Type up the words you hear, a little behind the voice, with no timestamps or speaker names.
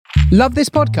Love this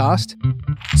podcast?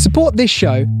 Support this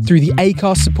show through the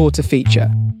Acast supporter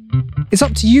feature. It's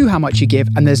up to you how much you give,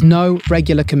 and there's no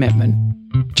regular commitment.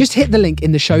 Just hit the link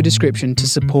in the show description to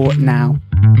support now.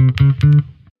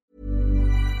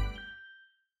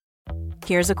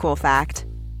 Here's a cool fact.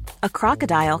 A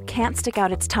crocodile can't stick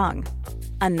out its tongue.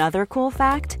 Another cool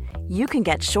fact, you can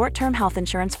get short-term health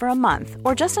insurance for a month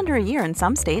or just under a year in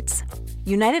some states.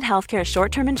 United Healthcare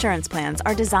short-term insurance plans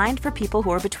are designed for people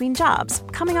who are between jobs,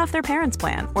 coming off their parents'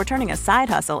 plan, or turning a side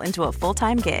hustle into a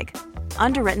full-time gig.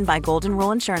 Underwritten by Golden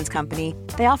Rule Insurance Company,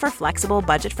 they offer flexible,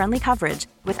 budget-friendly coverage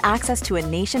with access to a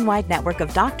nationwide network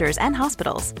of doctors and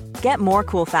hospitals. Get more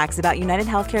cool facts about United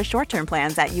Healthcare short-term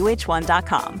plans at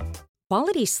uh1.com.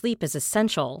 Quality sleep is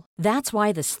essential. That's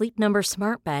why the Sleep Number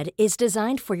Smart Bed is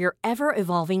designed for your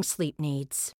ever-evolving sleep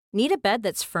needs. Need a bed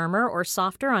that's firmer or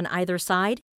softer on either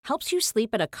side? Helps you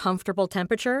sleep at a comfortable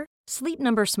temperature? Sleep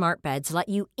Number Smart Beds let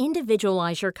you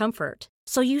individualize your comfort,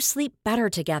 so you sleep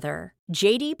better together.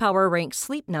 J.D. Power ranks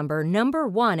Sleep Number number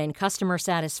 1 in customer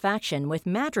satisfaction with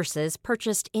mattresses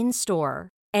purchased in-store.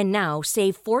 And now,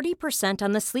 save 40%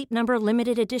 on the Sleep Number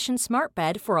Limited Edition Smart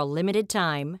Bed for a limited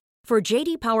time. For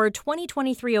J.D. Power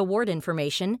 2023 award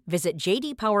information, visit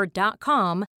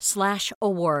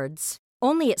jdpower.com/awards.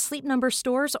 Only at Sleep Number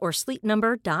stores or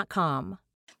sleepnumber.com.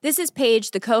 This is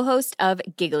Paige, the co-host of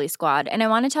Giggly Squad, and I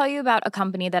want to tell you about a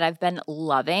company that I've been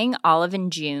loving, Olive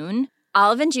 & June.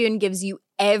 Olive & June gives you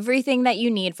everything that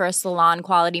you need for a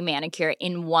salon-quality manicure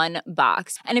in one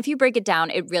box. And if you break it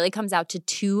down, it really comes out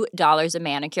to $2 a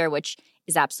manicure, which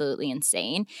is absolutely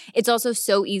insane. It's also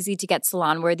so easy to get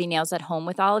salon-worthy nails at home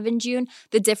with Olive & June.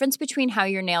 The difference between how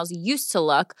your nails used to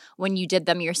look when you did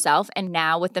them yourself and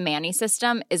now with the Mani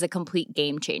system is a complete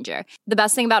game changer. The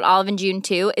best thing about Olive & June,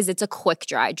 too, is it's a quick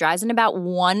dry. Dries in about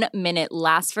 1 minute,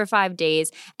 lasts for 5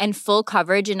 days, and full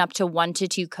coverage in up to 1 to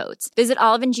 2 coats. Visit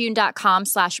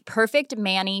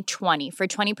oliveandjune.com/perfectmani20 for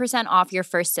 20% off your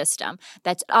first system.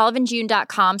 That's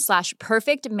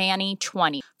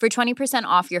oliveandjune.com/perfectmani20 for 20%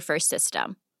 off your first system.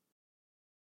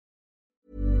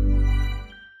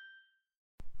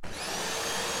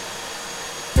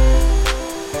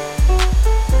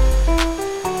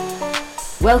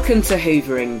 Welcome to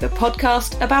Hoovering, the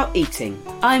podcast about eating.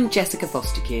 I'm Jessica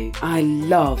Fostekew. I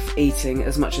love eating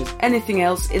as much as anything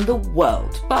else in the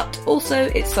world, but also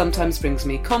it sometimes brings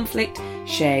me conflict,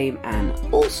 shame, and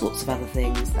all sorts of other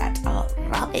things that are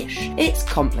rubbish. It's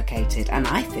complicated and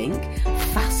I think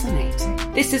fascinating.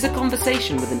 This is a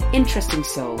conversation with an interesting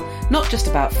soul, not just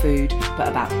about food, but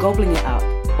about gobbling it up,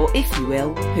 or if you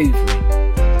will, hoovering.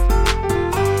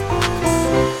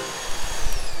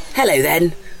 Hello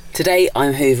then. Today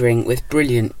I'm hoovering with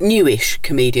brilliant, newish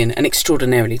comedian and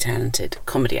extraordinarily talented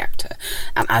comedy actor,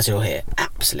 and as you'll hear,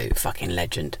 absolute fucking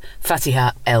legend,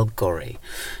 Fatiha El Ghori.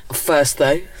 First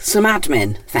though, some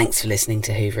admin. Thanks for listening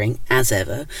to Hoovering, as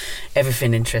ever.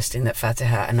 Everything interesting that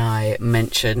Fatiha and I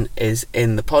mention is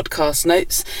in the podcast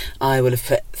notes. I will have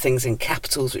put things in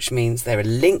capitals, which means they're a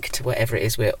link to whatever it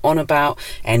is we're on about.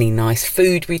 Any nice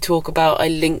food we talk about, I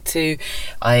link to.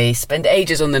 I spend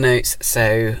ages on the notes,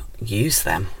 so use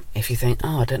them. If you think,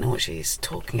 I don't know what she's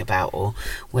talking about, or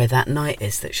where that night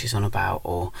is that she's on about,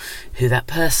 or who that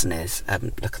person is,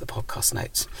 look at the podcast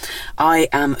notes. I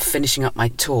am finishing up my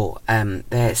tour.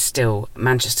 There's still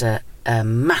Manchester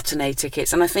matinee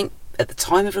tickets, and I think at the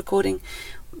time of recording,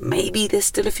 maybe there's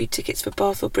still a few tickets for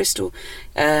Bath or Bristol.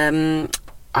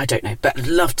 I don't know, but I'd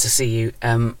love to see you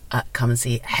come and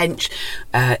see Hench.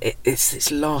 It's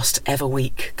its last ever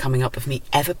week coming up of me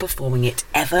ever performing it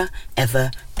ever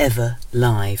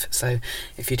live. So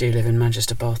if you do live in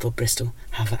Manchester, Bath or Bristol,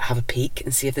 have a peek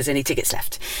and see if there's any tickets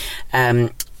left.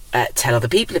 Tell other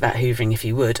people about hoovering if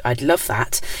you would. I'd love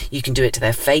that. You can do it to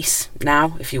their face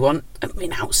now if you want. I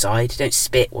mean, outside. Don't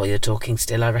spit while you're talking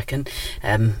still, I reckon.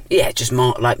 Just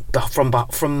from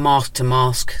mask to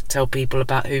mask, tell people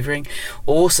about hoovering.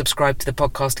 Or subscribe to the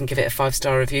podcast and give it a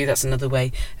 5-star review. That's another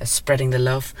way of spreading the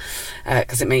love,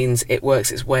 because it means it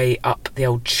works its way up the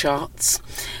old charts.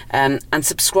 And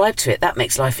subscribe to it. That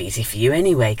makes life easy for you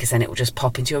anyway, because then it will just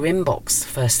pop into your inbox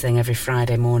first thing every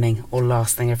Friday morning or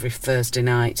last thing every Thursday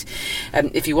night.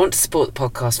 If you want to support the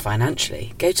podcast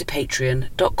financially, go to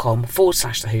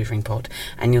patreon.com/The Hoovering Pod,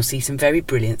 and you'll see some very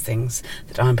brilliant things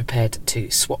that I'm prepared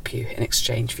to swap you in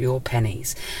exchange for your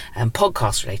pennies.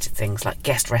 Podcast related things like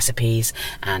guest recipes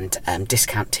and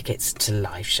discount tickets to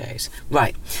live shows.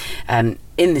 Right.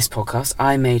 In this podcast,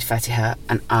 I made Fatiha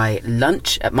and I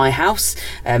lunch at my house,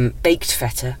 baked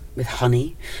feta with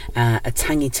honey, a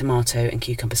tangy tomato and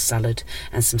cucumber salad,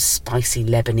 and some spicy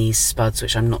Lebanese spuds,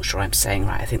 which I'm not sure I'm saying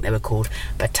right. I think they were called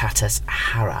batatas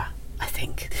hara. I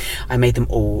think. I made them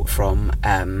all from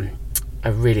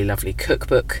a really lovely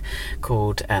cookbook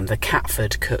called the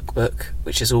Catford Cookbook,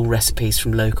 which is all recipes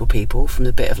from local people from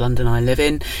the bit of London I live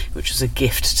in, which was a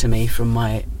gift to me from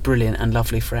my brilliant and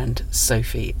lovely friend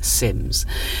Sophie Sims,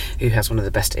 who has one of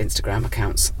the best Instagram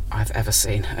accounts I've ever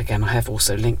seen. Again, I have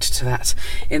also linked to that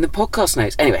in the podcast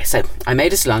notes. Anyway, so I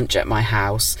made us lunch at my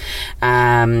house,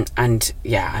 and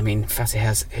yeah, I mean,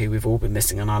 Fatihah's who we've all been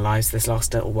missing in our lives this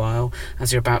last little while,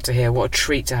 as you're about to hear. What a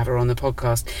treat to have her on the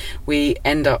podcast. We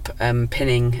end up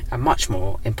pinning a much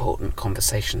more important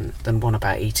conversation than one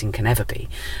about eating can ever be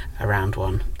around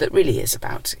one that really is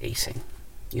about eating.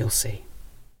 You'll see.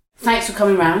 Thanks for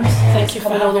coming round. Thank you for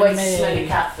coming all the way having to me. Slowly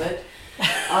Catford.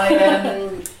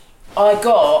 I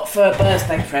got for a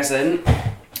birthday present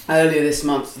earlier this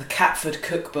month the Catford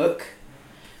Cookbook,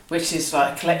 which is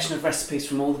like a collection of recipes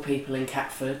from all the people in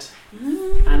Catford,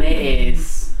 and it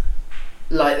is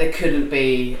like there couldn't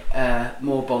be a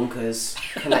more bonkers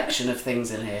collection of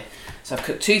things in here. So I've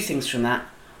cooked 2 things from that: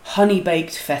 honey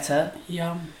baked feta,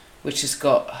 Yum. which has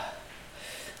got,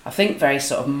 I think, very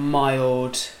sort of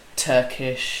mild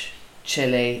Turkish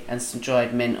chilli and some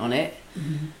dried mint on it.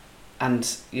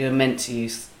 And you're meant to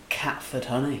use Catford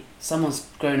honey. Someone's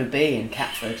grown a bee in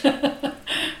Catford.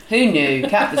 Who knew?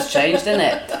 Catford's changed, isn't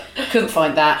it? Couldn't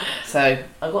find that, so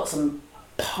I got some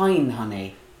pine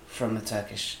honey from the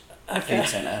Turkish food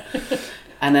centre.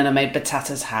 And then I made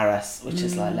batatas haras, which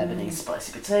is like Lebanese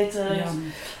spicy potatoes.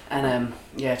 Yum. And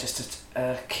just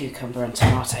a cucumber and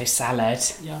tomato salad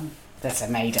Yum. that I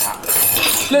made up.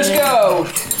 Let's go!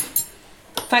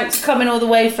 Thanks for coming all the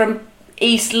way from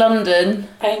East London.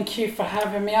 Thank you for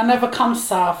having me. I never come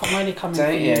south. I'm only coming Don't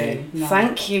for you? No.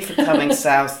 Thank you for coming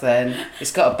south then.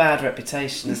 It's got a bad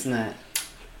reputation, isn't it?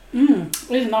 This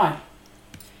is nice.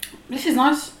 This is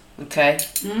nice. Okay.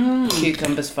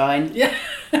 Cucumber's fine. Yeah.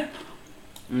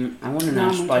 I want to know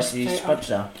how No, I'm spicy just these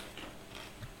spuds are.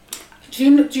 Do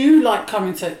you like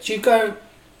coming to? Do you go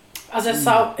as a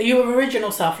South? Are you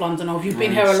original South London, or have you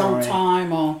been here a long sorry.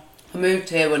 time? Or I moved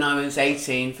here when I was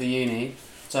 18 for uni,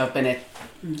 so I've been here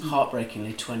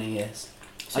heartbreakingly 20 years.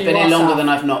 So I've you been here are longer South. than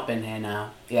I've not been here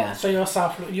now. Yeah. so you're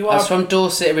South. You I are. was from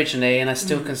Dorset originally, and I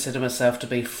still consider myself to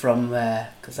be from there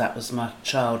because that was my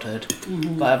childhood.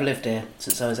 But I've lived here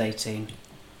since I was 18,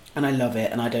 and I love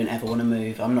it, and I don't ever want to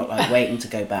move. I'm not like waiting to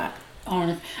go back.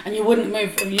 Oh, and you wouldn't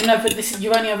move. You never.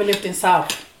 You only ever lived in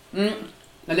South.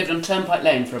 I lived on Turnpike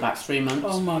Lane for about 3 months.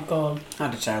 Oh my god. I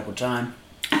had a terrible time.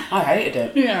 I hated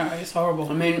it. Yeah, it's horrible.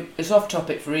 I mean, it's off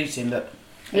topic for eating, but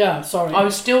Yeah, sorry. I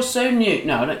was still so new.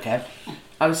 No, I don't care.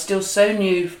 I was still so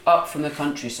new up from the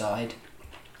countryside.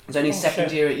 I was only second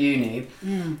shit. year at uni,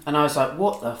 and I was like,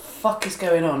 what the fuck is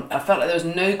going on? I felt like there was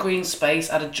no green space.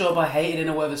 I had a job I hated in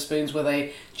a Wetherspoons where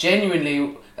they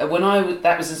genuinely,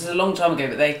 this is a long time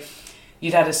ago, but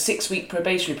you'd had a 6-week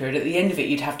probationary period. At the end of it,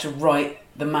 you'd have to write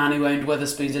the man who owned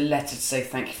Wetherspoons a letter to say,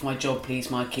 thank you for my job, please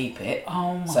may I keep it.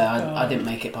 Oh my So god. I didn't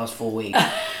make it past 4 weeks.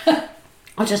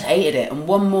 I just hated it. And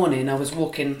one morning I was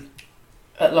walking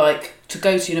to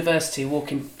go to university,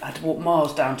 I had to walk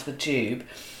miles down to the tube,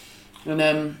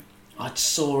 and I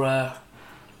saw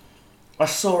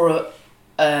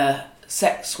a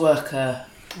sex worker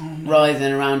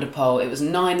writhing around a pole. It was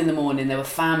 9 a.m. There were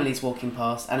families walking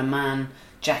past and a man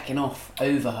jacking off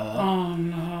over her. Oh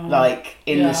no. Like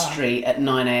in Yeah. the street at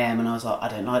 9 a.m. and I was like, I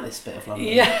don't like this bit of London.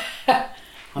 Yeah.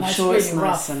 I'm No, it's sure it's really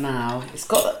rough. nicer now. It's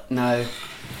got no.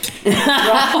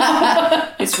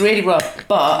 It's really rough,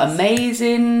 but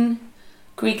amazing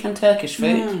Greek and Turkish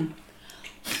food.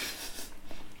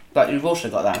 But you've also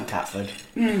got that in Catford.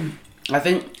 I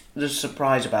think the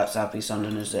surprise about South East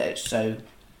London is that it's so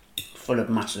full of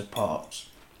massive parks.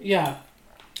 Yeah.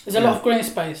 There's a lot of green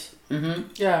space.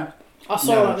 Yeah. I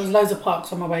saw there's loads of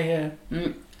parks on my way here.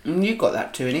 And you got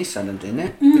that too in East London, didn't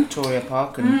it? Victoria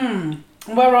Park and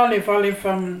Where I live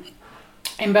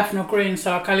in Bethnal Green,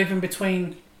 so I live in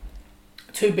between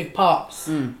 2 big parks.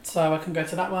 So I can go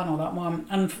to that one or that one.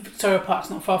 And Victoria Park's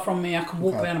not far from me. I can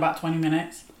walk there in about 20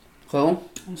 minutes cool.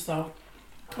 and stuff.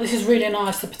 This is really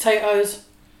nice. The potatoes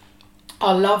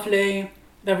are lovely.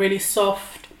 They're really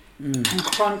soft and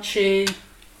crunchy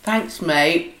Thanks,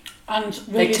 mate. and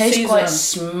really They taste quite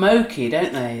seasoned. smoky,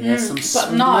 don't they? There's some but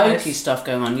smoky nice. stuff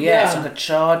going on. Yeah, it's Yeah. like a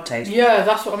charred taste. Yeah,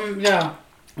 that's what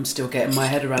I'm still getting my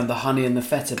head around the honey and the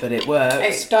feta, but it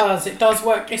works. It does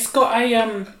work. It's got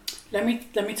a let me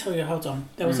tell you, hold on.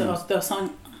 There was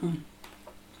something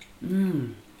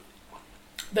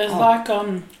there's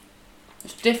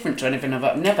It's different to anything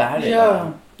I've never had it.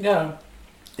 yeah.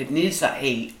 It needs that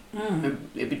heat.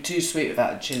 It'd be too sweet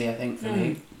without the chilli, I think, for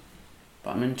me.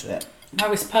 But I'm into it.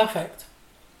 No, it's perfect.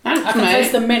 Thanks, I can mate.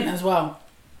 taste the mint as well.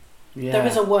 Yeah. There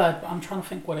is a word, but I'm trying to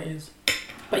think what it is.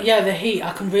 But yeah, the heat.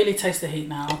 I can really taste the heat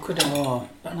now. I couldn't,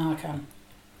 but now I can.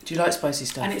 Do you like spicy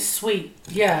stuff? And it's sweet.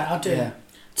 Yeah, I do. Yeah.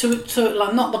 To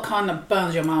like not the kind that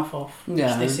burns your mouth off.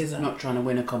 Yeah, This isn't. not trying to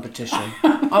win a competition.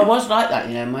 I was like that,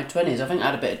 you know, in my 20s. I think I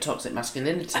had a bit of toxic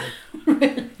masculinity.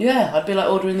 Really? Yeah, I'd be like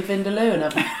ordering the Vindaloo and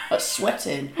I'd be like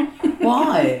sweating.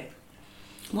 Why?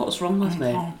 What was wrong with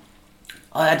me?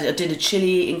 I did a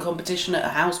chili eating competition at a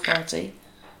house party.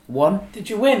 Won. Did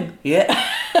you win? Yeah.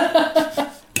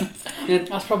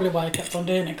 That's probably why I kept on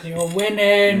doing it, because you were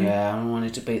winning. Yeah, I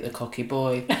wanted to beat the cocky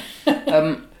boy.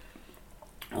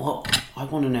 What? I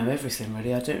want to know everything,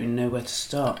 really. I don't even know where to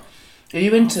start. Are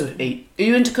you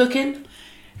into cooking?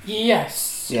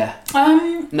 Yes. Yeah.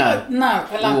 No.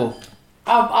 No.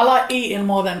 I like eating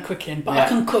more than cooking, but Yeah. I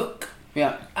can cook.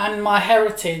 Yeah. And my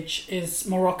heritage is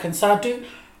Moroccan, so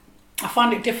I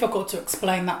find it difficult to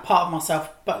explain that part of myself.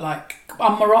 But like,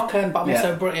 I'm Moroccan, but I'm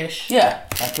also British. Yeah.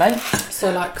 Fair play.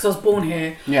 So like, because I was born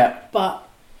here. Yeah. But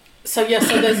so yeah,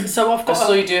 so I've got. I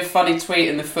saw you do a funny tweet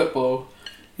in the football.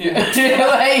 You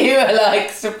were like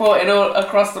supporting all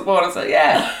across the board. I was like,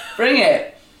 yeah, bring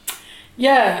it.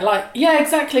 Yeah,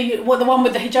 exactly. What, the one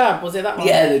with the hijab, was it that one?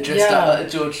 Yeah, they dressed up like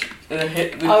George's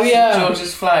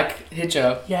flag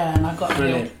hijab. Yeah, and I got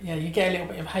Brilliant. you get a little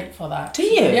bit of hate for that. Do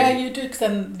you? Yeah, you do, because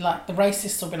then like the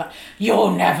racists will be like,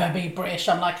 "You'll never be British."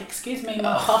 I'm like, "Excuse me,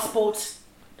 my passport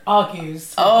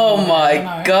argues." Oh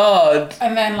my god!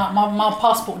 And then like my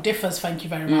passport differs. Thank you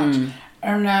very much.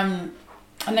 And then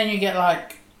you get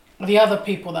like the other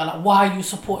people that are like, "Why are you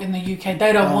supporting the UK?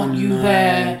 They don't want you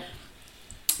there."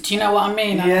 Do you know what I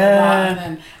mean? Yeah.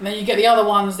 And then you get the other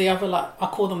ones, the other, like, I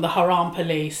call them the haram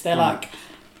police. They're like,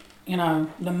 you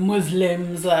know, the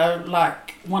Muslims that are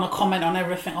like, want to comment on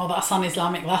everything. Oh, that's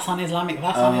un-Islamic, that's un-Islamic,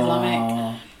 that's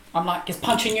un-Islamic. I'm like, is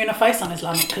punching you in the face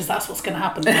un-Islamic? Because that's what's going to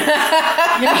happen. You know, like,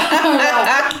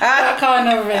 that kind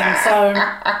of thing. So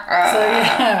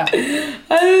yeah.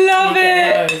 I love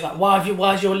it. Like,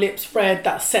 why is your lips red?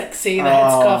 That's sexy. The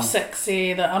headscarf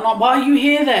sexy. I'm like, why are you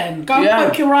here then? Go and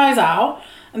poke your eyes out.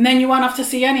 And then you won't have to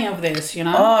see any of this, you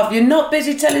know? Oh, if you're not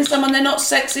busy telling someone they're not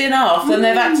sexy enough, then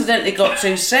they've accidentally got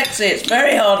too sexy. It's a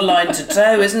very hard line to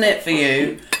toe, isn't it, for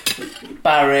you,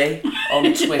 Barry,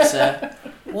 on Twitter?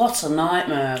 What a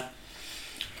nightmare.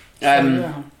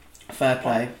 Fair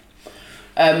play.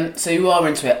 So you are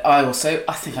into it. I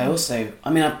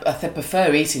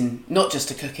prefer eating, not just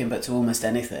to cooking, but to almost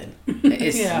anything. It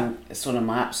is. It's one of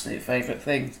my absolute favourite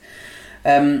things.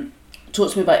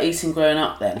 Talk to me about eating growing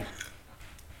up then.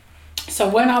 So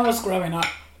when I was growing up,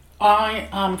 I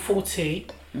am 40.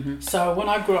 So when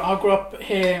I grew up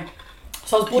here.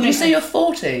 So I was born. Did you say you're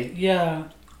 40? Yeah.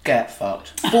 Get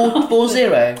fucked.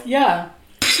 40? Yeah.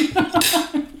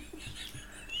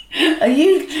 Are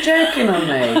you joking on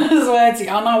me? I swear to you,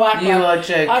 I know you are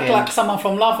joking. I act like someone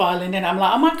from Love Island, and I'm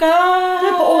like, oh my god.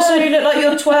 No, but also you look like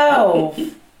you're 12.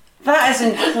 That is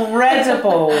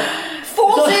incredible.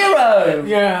 40.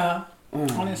 Yeah.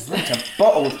 Honestly, it's a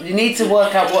bottle. You need to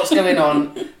work out what's going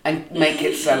on and make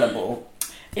it sellable.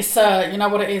 It's you know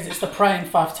what it is. It's the praying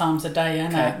 5 times a day,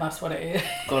 isn't it? That's what it is.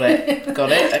 Got it.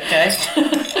 Okay.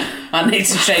 I need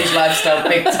to change lifestyle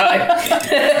big time.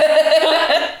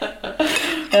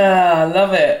 I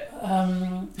love it.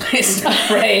 It's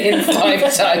praying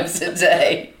 5 times a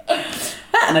day,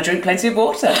 and I drink plenty of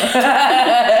water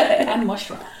and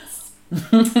mushrooms.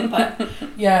 But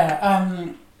yeah.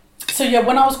 So yeah,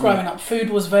 when I was growing up,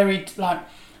 food was very like,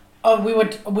 we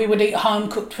would eat home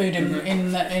cooked food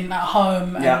in at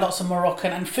home, and lots of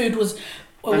Moroccan, and food was.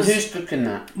 And who's cooking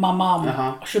that? My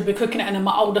mum should be cooking it, and then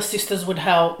my older sisters would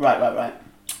help. Right.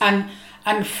 And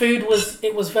food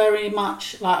was very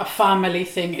much like a family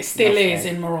thing. It still is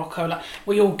in Morocco. Like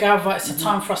we all gather. It's a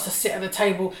time for us to sit at the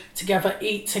table together,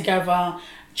 eat together,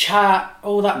 chat,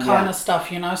 all that kind of stuff,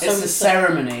 you know. So it's a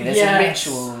ceremony. There's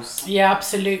rituals. Yeah,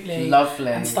 absolutely.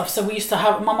 Lovely. And stuff. So we used to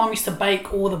have. My mum used to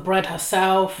bake all the bread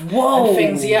herself. Whoa. And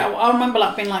things. Yeah, I remember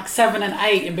like being like 7 and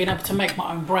 8 and being able to make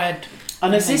my own bread.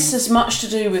 And is this as much to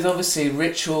do with obviously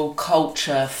ritual,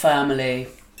 culture, family,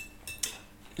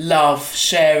 love,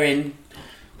 sharing,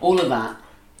 all of that?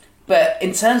 But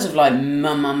in terms of like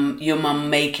your mum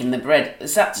making the bread,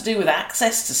 is that to do with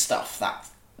access to stuff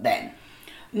then?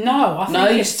 No, I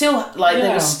think you still like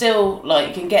there was still like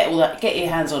you can get your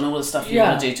hands on all the stuff you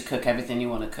want to do to cook everything you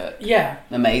want to cook. Yeah,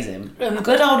 amazing.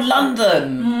 Good old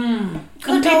London.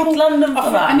 Good old London for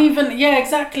that. And even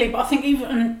exactly. But I think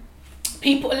even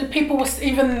people was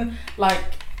even like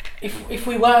if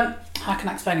we weren't. How can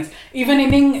I explain this? Even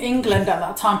in England at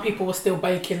that time, people were still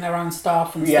baking their own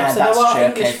stuff and stuff. So there were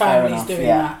English families doing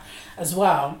that as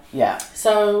well. Yeah.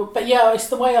 So, but yeah, it's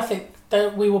the way I think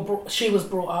she was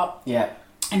brought up. Yeah.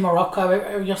 In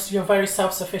Morocco, you're very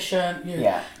self-sufficient.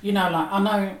 You know, like, I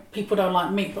know people don't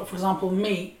like meat, but for example,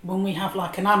 meat, when we have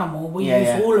like an animal, we use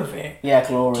all of it. Yeah,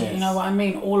 glorious. Do you know what I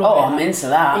mean? All of it. Oh, I'm into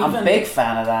that. I'm a big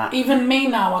fan of that. Even me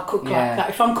now, I cook like that.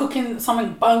 If I'm cooking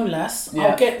something boneless,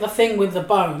 I'll get the thing with the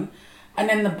bone, and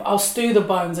then I'll stew the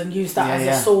bones and use that as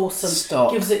a sauce and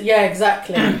Stock. gives it. Yeah,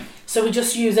 exactly. So we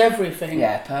just use everything.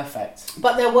 Yeah, perfect.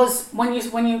 But there was what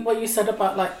you said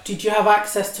about like, did you have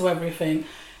access to everything?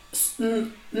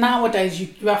 Nowadays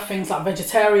you have things like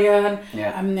vegetarian,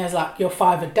 and there's like your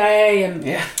 5 a day, and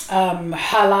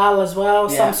halal as well.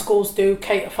 Some schools do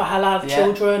cater for halal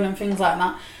children and things like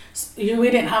that.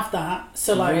 We didn't have that,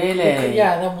 so like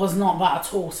there was not that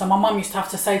at all. So my mum used to have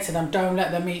to say to them, don't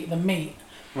let them eat the meat.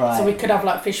 Right. So we could have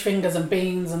like fish fingers and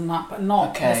beans and that, but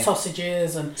not the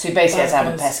sausages and. So you basically had to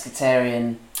have a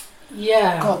pescatarian.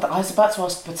 Yeah. God, I was about to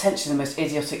ask potentially the most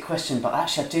idiotic question, but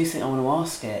actually I do think I want to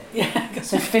ask it. Yeah.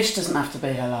 So fish doesn't have to be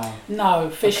halal? No,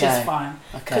 fish is fine.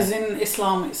 Because in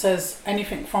Islam it says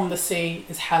anything from the sea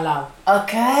is halal.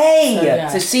 Okay.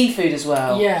 So seafood as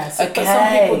well? Yeah. So, but some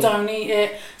people don't eat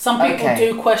it. Some people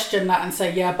do question that and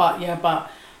say,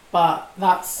 but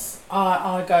that's...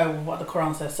 I go with what the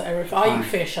Quran says. So I eat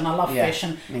fish and I love fish.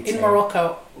 And in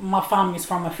Morocco, my family's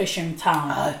from a fishing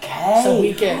town. Okay. So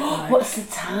we get... Like, what's the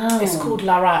town? It's called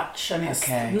Larach, and it's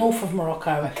north of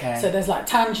Morocco. Okay. So there's like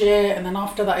Tangier, and then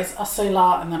after that is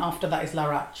Asila, and then after that is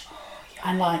Larach.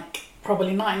 And like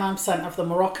probably 99% of the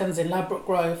Moroccans in Ladbroke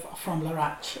Grove are from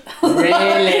Larach.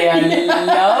 Really? I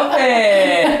love it.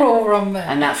 They're all from there.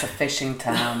 And that's a fishing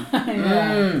town.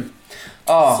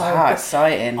 Oh, so, how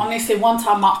exciting! Honestly, one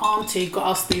time my auntie got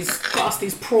us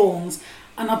these prawns,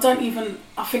 and I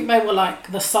think they were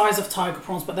like the size of tiger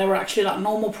prawns, but they were actually like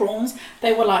normal prawns.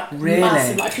 They were like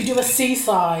massive. Like if you do a C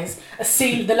size,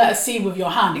 the letter C with your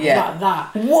hand, it was like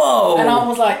that. Whoa! And I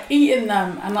was like eating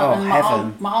them, and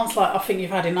my aunt's like, I think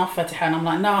you've had enough, Fatiha, and I'm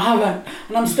like, no, I haven't,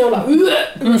 and I'm still like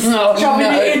shoving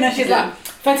it in, and she's like,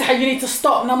 Fatiha, you need to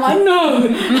stop, and I'm like, no.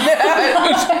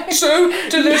 It's so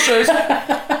delicious.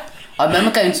 I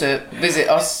remember going to visit,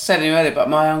 I was telling you earlier, but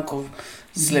my uncle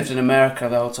lived in America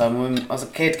the whole time. When I was a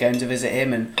kid going to visit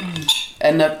him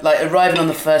and like arriving on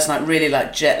the first night really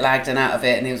like jet lagged and out of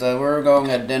it, and he was like, we're going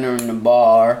to dinner in the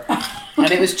bar. And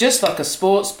it was just like a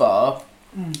sports bar,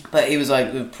 but he was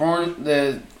like, they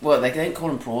don't call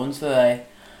them prawns, do they?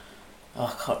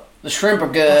 Oh God, the shrimp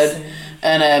are good.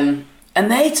 And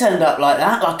they turned up like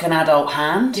that, like an adult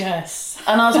hand. Yes.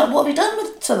 And I was like, what have you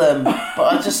done to them? But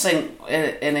I just think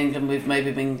in England we've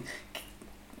maybe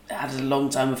had a long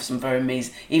time with some very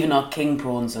measly. Even our king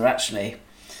prawns are actually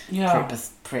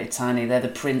pretty tiny. They're the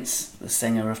Prince, the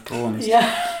singer of prawns.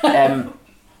 Yeah.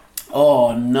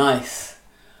 Oh, nice.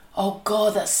 Oh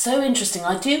God, that's so interesting.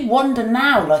 I do wonder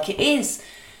now, like it is.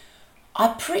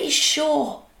 I'm pretty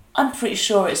sure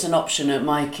it's an option at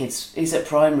my kids. He's at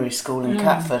primary school in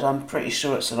Catford. I'm pretty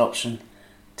sure it's an option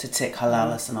to tick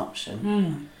halal as an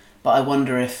option. But I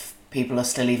wonder if people are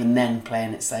still even then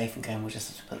playing it safe and going, we'll just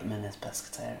have to put them in as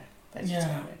pescatarian,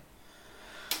 vegetarian.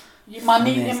 In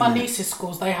my niece's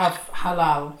schools, they have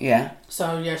halal. Yeah.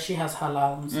 So she has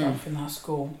halal and stuff in her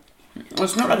school. Well,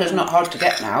 it's not like it's not hard to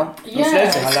get now. There's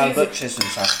loads of halal butchers and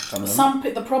stuff.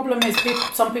 The problem is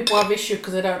some people have issue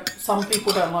because some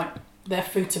people don't like their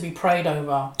food to be prayed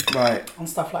over, right, and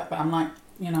stuff like that. I'm like,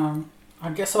 I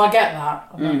get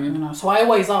that. So I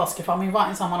always ask if I'm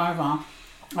inviting someone over.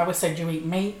 I always say, do you eat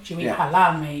meat? Do you eat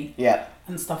halal meat? Yeah,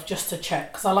 and stuff just to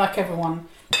check because I like everyone.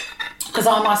 Because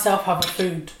I myself have a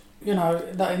food, it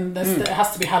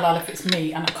has to be halal if it's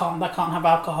meat, and I can't have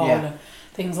alcohol and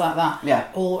things like that. Yeah,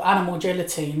 or animal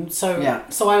gelatin. So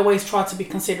I always try to be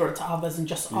considerate to others and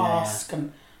just ask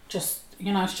and just.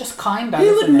 It's just kind of.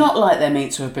 Who would not like their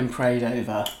meat to have been prayed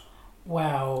over?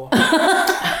 Well,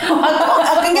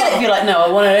 I can get it if you're like,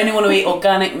 no, I only want to eat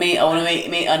organic meat. I want to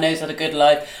eat meat I know's had a good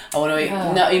life. I want to eat,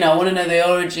 I want to know the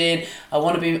origin. I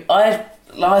want to be. I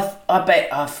bet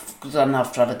I've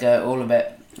tried to go all of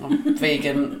it. I'm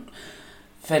vegan,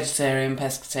 vegetarian,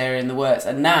 pescatarian, the works,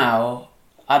 and now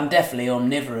I'm definitely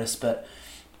omnivorous. But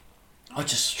I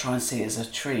just try and see it as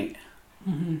a treat.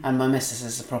 Mm-hmm. And my missus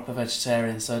is a proper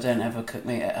vegetarian, so I don't ever cook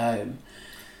meat at home.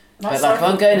 But like if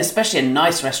I'm going, especially a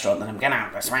nice restaurant, then I'm going to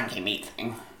have a swanky meat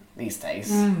thing these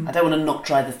days. I don't want to not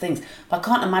try the things. But I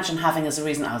can't imagine having as a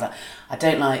reason I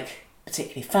don't like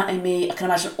particularly fatty meat. I can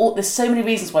imagine there's so many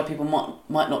reasons why people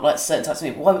might not like certain types of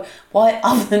meat. Why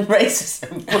other than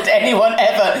racism, would anyone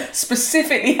ever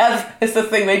specifically have as the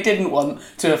thing they didn't want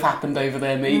to have happened over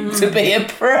their meat to be a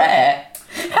prayer?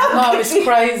 It's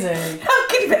crazy. How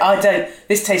could you? I don't.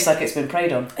 This tastes like it's been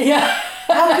prayed on. Yeah.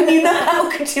 How can you know?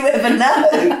 How could you ever know?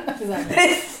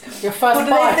 Exactly. Your first What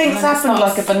do they think's happened?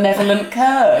 Like a benevolent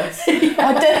curse?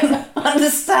 I don't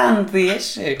understand the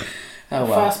issue. Oh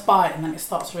well. First bite and then it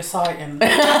starts reciting.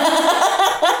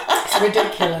 It's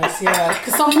ridiculous, yeah.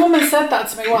 Because some woman said that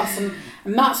to me once, and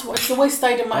that's what it's always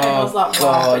stayed in my head. I was like,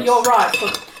 wow, but you're right.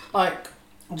 But like,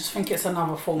 I just think it's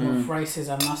another form of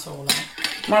racism. That's all.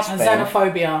 And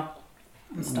xenophobia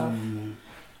and stuff.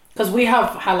 Because we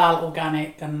have halal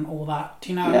organic and all that. Do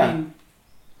you know what I mean?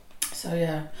 So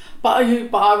yeah, but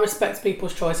I respect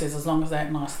people's choices as long as they're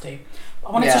nasty.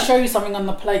 I wanted to show you something on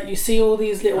the plate. You see all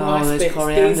these little nice bits.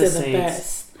 These are the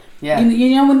best. Yeah.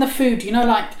 You know when the food,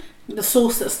 like the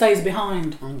sauce that stays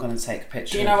behind. I'm gonna take a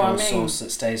picture. Do you know of what the I mean? Sauce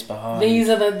that stays behind. These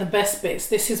are the best bits.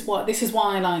 This is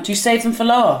why I like. Do you save them for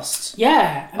last?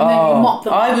 Yeah, and then you mop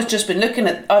them.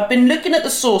 I've been looking at the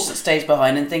sauce that stays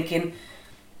behind and thinking,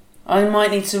 I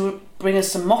might need to bring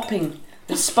us some mopping.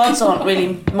 The spuds aren't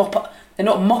really they're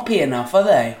not moppy enough, are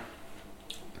they?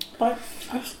 But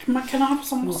can I have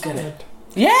some salad?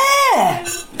 Yeah!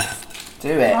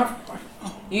 Do it.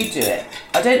 You do it.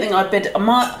 I don't think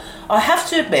I have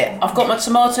to admit, I've got my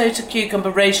tomato to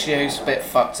cucumber ratios a bit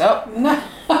fucked up.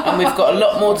 And we've got a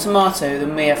lot more tomato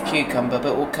than we have cucumber,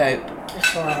 but we'll cope.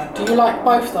 It's alright. Do you like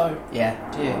both though? Yeah,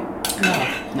 do you?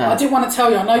 No. I did want to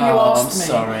tell you, I know you asked me. I'm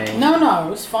sorry.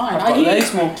 No, it's fine. I've got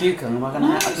loads more cucumber. I'm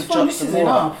going to have to chop this is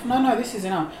enough. No, this is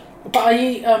enough. But I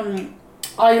eat,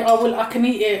 I can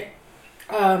eat it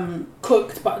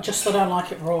cooked, but just I don't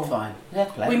like it raw. Fine.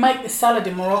 Yeah, we make this salad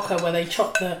in Morocco where they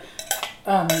chop the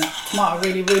tomato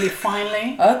really, really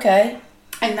finely. Okay.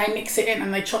 And they mix it in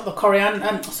and they chop the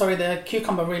the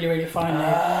cucumber really, really finely.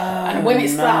 And when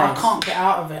it's that, I can't get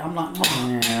out of it. I'm like,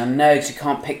 yeah, no, because you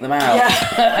can't pick them out. Yeah.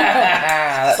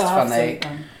 That's so funny.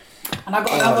 And I've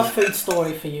got another food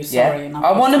story for you, sorry. Yeah.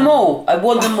 I want them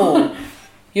all.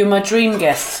 You're my dream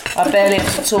guest. I barely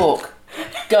have to talk.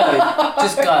 Go.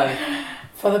 Just go.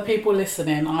 For the people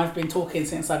listening, I've been talking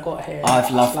since I got here. I've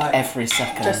loved every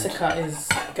second. Jessica is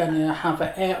going to have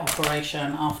an ear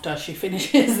operation after she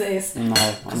finishes this. No,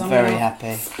 I'm very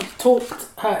happy. Talked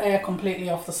her ear completely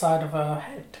off the side of her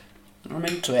head. I'm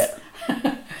into it.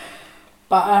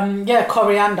 But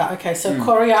coriander. Okay, so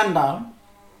coriander.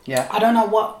 Yeah. I don't know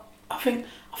what I think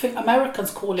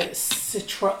Americans call it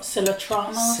cilantro.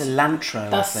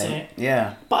 That's it.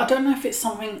 Yeah. But I don't know if it's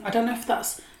something. I don't know if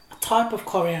that's a type of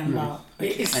coriander.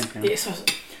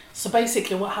 So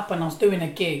basically, what happened? I was doing a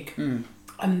gig,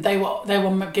 and they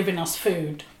were giving us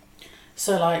food.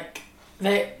 So like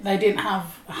they didn't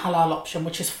have a halal option,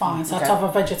 which is fine. So I had to have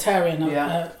a vegetarian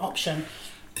option.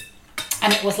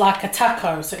 And it was like a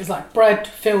taco, so it was like bread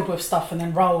filled with stuff and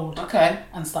then rolled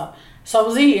and stuff. So I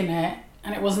was eating it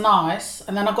and it was nice,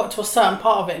 and then I got to a certain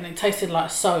part of it and it tasted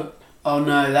like soap. Oh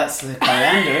no, that's the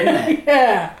coriander, isn't it?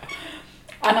 Yeah.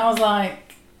 And I was like...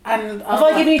 Have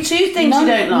I given you two things you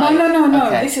don't like?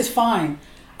 No, this is fine.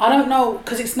 I don't know,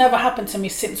 because it's never happened to me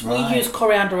since. We use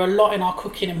coriander a lot in our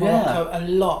cooking in Morocco, a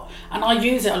lot. And I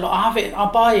use it a lot.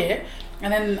 I buy it,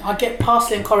 and then I get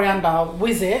parsley and coriander,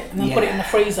 whiz it, and then put it in the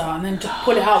freezer, and then just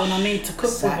pull it out when I need to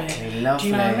cook with it. Lovely. Do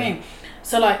you know what I mean?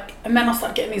 So like, and then I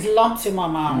started getting these lumps in my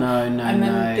mouth. And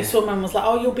then this woman was like,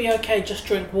 "Oh, you'll be okay, just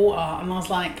drink water." And I was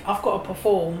like, "I've got to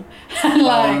perform." And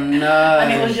like,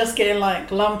 and it was just getting like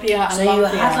lumpier and lumpier. So you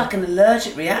had like an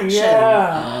allergic reaction?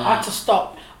 Yeah, I had to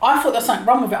stop. I thought there's something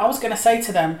wrong with it. I was going to say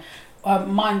to them,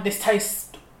 "Mind, this tastes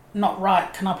not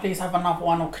right. Can I please have another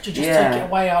one, or could you just take it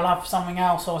away? I'll have something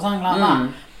else," or something like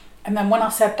that. And then when I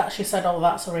said that, she said, "Oh,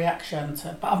 that's a reaction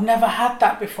to." But I've never had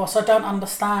that before, so I don't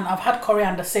understand. I've had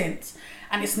coriander since,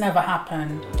 and it's never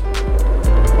happened.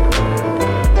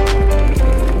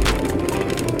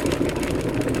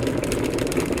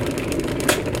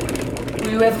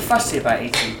 Were you ever fussy about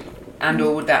eating? And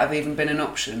or would that have even been an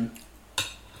option?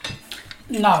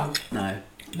 No. No.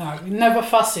 No, never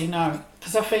fussy, no.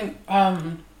 Because I think, I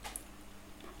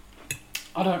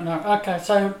don't know. Okay,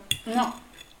 so, no.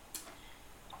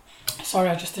 Sorry,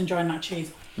 I'm just enjoying that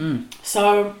cheese.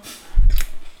 So,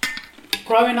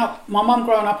 growing up, my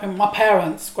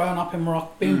parents growing up in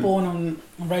Morocco, being born and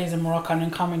raised in Morocco and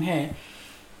then coming here,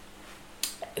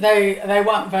 they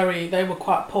were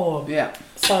quite poor. Yeah.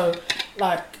 So,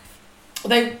 like,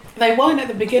 they weren't at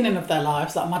the beginning of their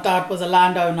lives. Like, my dad was a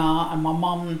landowner and my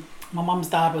mum's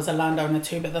dad was a landowner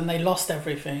too, but then they lost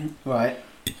everything. Right.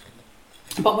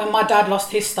 But when my dad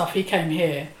lost his stuff, he came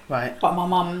here. Right. But my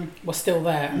mum was still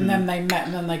there, and then they met,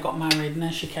 and then they got married, and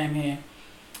then she came here.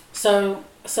 So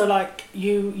like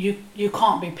you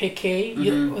can't be picky.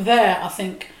 There, I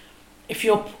think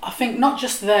not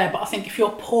just there, but I think if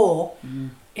you're poor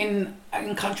in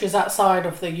countries outside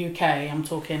of the UK, I'm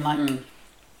talking like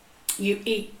you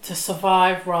eat to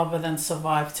survive rather than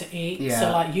survive to eat. Yeah.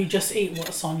 So like you just eat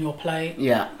what's on your plate.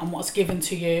 Yeah. And what's given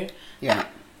to you. Yeah.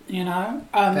 You know.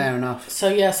 Fair enough. So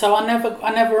yeah. So I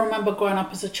never remember growing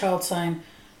up as a child saying,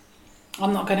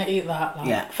 I'm not going to eat that.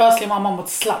 Like, firstly, my mum would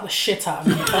slap the shit out of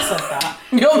me if I said that.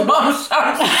 Your mum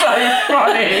sounds so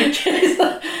funny.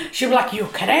 She'd be like, you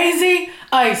crazy?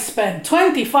 I spent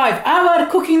 25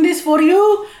 hours cooking this for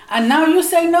you, and now you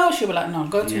say no? She'd be like, no,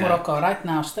 go to Morocco right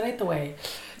now, straight away.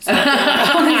 So,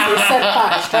 honestly, sent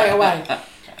back straight away.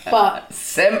 But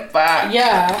sent back.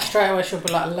 Yeah, straight away she'll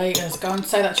be like, laters, go and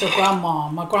say that to your grandma.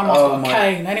 My grandma's got a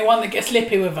cane. Anyone that gets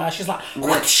lippy with her, she's like,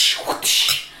 whoosh,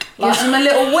 whoosh. Like, gives him a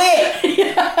little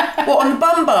whip. What, on the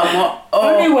bum? What?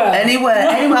 Oh, anywhere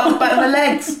up the back of the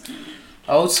legs.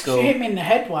 Old school. She hit me in the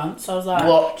head once. I was like,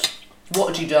 What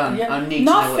had you done? Yeah, I need to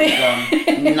know what you've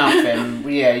done.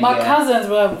 Nothing. Yeah. My cousins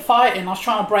were fighting. I was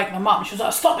trying to break them up. She was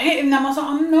like, stop hitting them. I was like,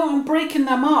 I'm breaking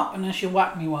them up. And then she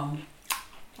whacked me one.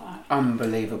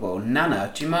 Unbelievable.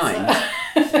 Nana, do you mind?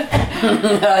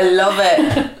 I love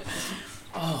it.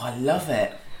 Oh, I love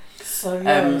it. So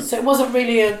yeah, so it wasn't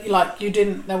really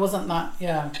there wasn't that,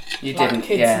 You like didn't,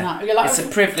 kids and that. Like, it's a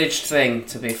privileged thing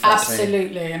to be fussy.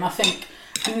 Absolutely, and I think,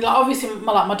 and like obviously,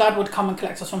 my dad would come and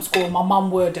collect us from school, my mum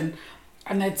would, and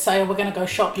they'd say, we're going to go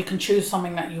shop, you can choose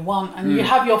something that you want, and you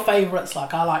have your favourites,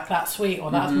 like, I like that sweet, or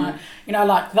that's my,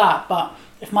 like that, but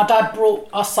if my dad brought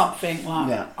us something,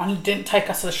 like, and he didn't take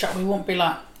us to the shop, we wouldn't be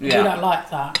like, we don't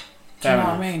like that. Do you know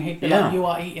what I mean? He'd be like, you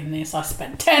are eating this, I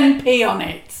spent 10p on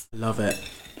it. Love it.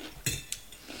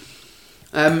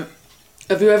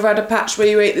 Have you ever had a patch where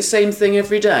you ate the same thing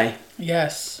every day?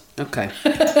 Yes. Okay.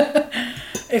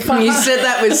 You said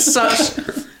that with such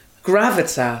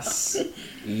gravitas.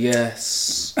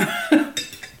 Yes.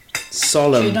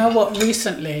 Solemn. Do you know what?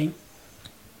 Recently,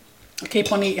 I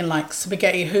keep on eating like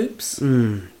spaghetti hoops.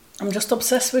 I'm just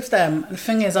obsessed with them. And the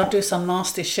thing is, I do some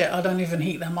nasty shit. I don't even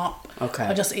heat them up. Okay.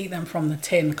 I just eat them from the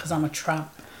tin because I'm a tramp.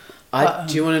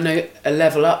 Do you want to know a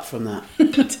level up from that?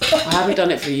 I haven't done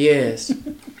it for years,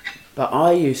 but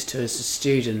I used to as a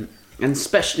student, and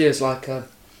especially as like at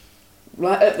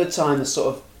the time, a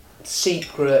sort of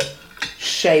secret,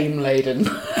 shame-laden,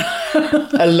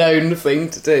 alone thing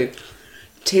to do.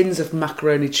 Tins of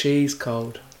macaroni cheese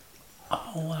cold.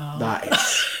 Oh wow.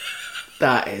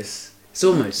 That is. It's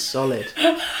almost solid.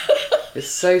 It's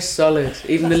so solid.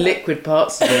 Even the liquid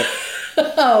parts of it.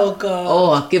 Oh God.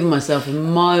 Oh, I've given myself a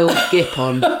mild gip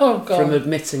on from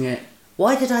admitting it.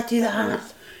 Why did I do that?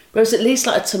 Whereas at least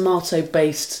like a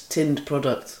tomato-based tinned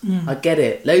product. I get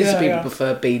it. Loads of people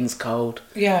prefer beans cold.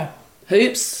 Yeah.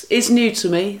 Hoops is new to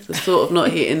me, the thought of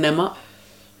not heating them up.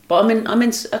 But I'm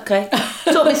in. Okay,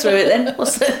 talk me through it then.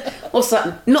 What's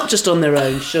that? Not just on their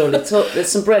own, surely. There's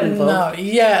some bread involved.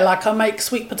 No, like I make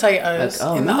sweet potatoes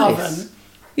in the oven.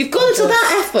 You've gone to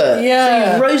that effort. Yeah.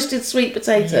 So you've roasted sweet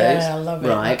potatoes. Yeah, I love it.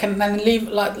 Right. I can then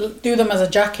do them as a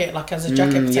jacket, like as a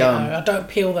jacket potato. Yum. I don't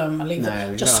peel them. I leave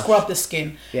them. Just gosh. scrub the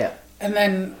skin. Yeah. And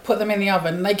then put them in the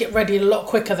oven. They get ready a lot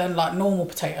quicker than like normal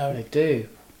potato. They do.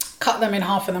 Cut them in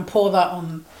half and then pour that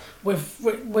on with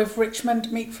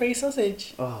Richmond meat-free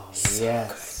sausage. Oh, so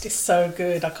yes. Good. It's so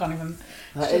good. I can't even.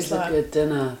 That is a good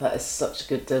dinner. That is such a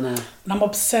good dinner. And I'm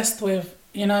obsessed with,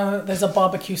 there's a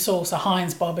barbecue sauce, a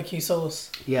Heinz barbecue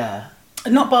sauce. Yeah.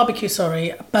 Not barbecue,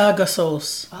 sorry, burger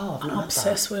sauce. Oh, I'm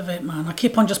obsessed with it, man. I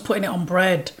keep on just putting it on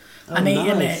bread and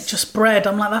eating nice. it. Just bread.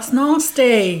 I'm like, that's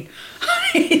nasty.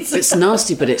 It's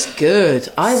nasty, but it's good.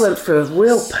 I went through a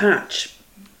real patch.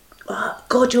 Oh,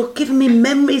 God, you're giving me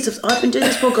memories of... I've been doing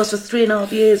this podcast for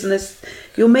 3.5 years and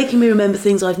you're making me remember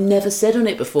things I've never said on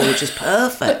it before, which is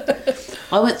perfect.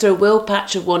 I went through a real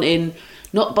patch of wanting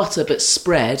not butter, but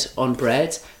spread on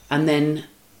bread and then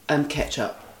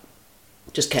ketchup.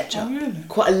 Just ketchup. Oh, really?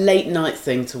 Quite a late night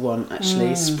thing to want,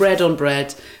 actually. Spread on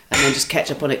bread and then just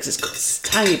ketchup on it because it's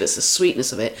tangy, but it's the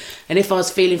sweetness of it. And if I was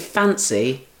feeling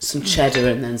fancy, some cheddar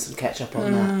and then some ketchup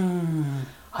on that.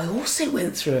 I also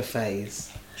went through a phase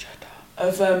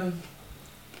of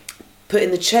putting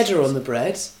the cheddar on the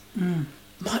bread,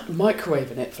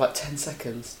 microwaving it for like 10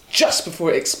 seconds, just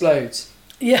before it explodes.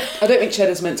 Yeah. I don't think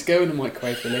cheddar's meant to go in the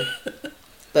microwave, really.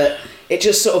 But it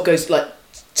just sort of goes like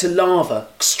to lava,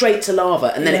 straight to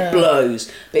lava, and then it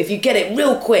blows. But if you get it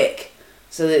real quick,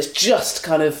 so that it's just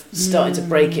kind of starting to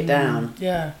break it down,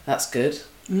 that's good.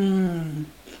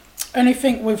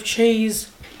 Anything with cheese,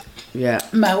 Yeah.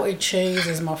 melted cheese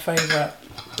is my favourite.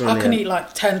 I can eat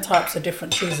like 10 types of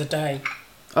different cheese a day.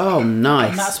 Oh, nice.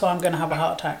 And that's why I'm going to have a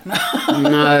heart attack now.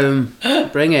 No,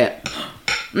 bring it.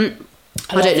 I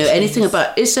don't know anything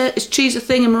about... Is cheese a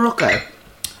thing in Morocco?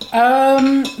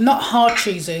 Not hard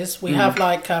cheeses. We have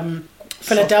like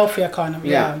Philadelphia kind of,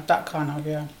 that kind of,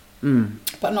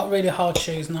 But not really hard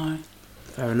cheese, no.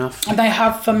 Fair enough. And they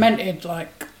have fermented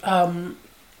like,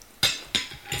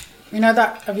 you know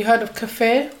that, have you heard of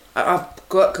kefir? I've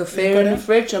got kefir in the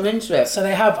fridge, I'm into it. So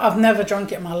they have, I've never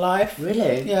drunk it in my life.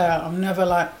 Really? Yeah, I'm never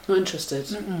like... Not interested.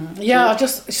 Yeah,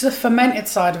 it's the fermented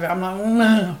side of it. I'm like,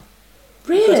 no.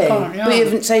 Really? Yeah. But you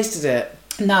haven't tasted it?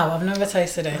 No, I've never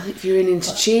tasted it. If you're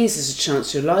into cheese, there's a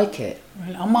chance you'll like it.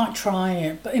 I might try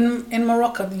it. But in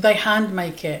Morocco, they hand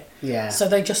make it. Yeah. So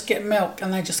they just get milk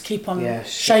and they just keep on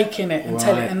shaking it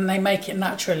until Right. and they make it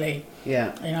naturally.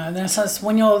 Yeah. You know, and then so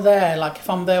when you're there, like if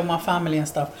I'm there with my family and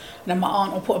stuff, and then my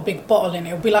aunt will put a big bottle in it.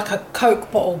 It'll be like a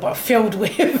Coke bottle, but filled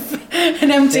with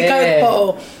an empty Coke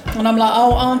bottle. And I'm like,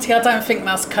 oh, auntie, I don't think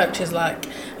that's Coke. She's like,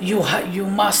 you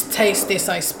must taste this.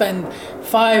 I spend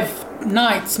 5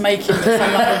 nights making this.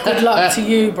 I'm like, good luck to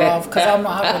you, bruv, because I'm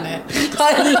not having it.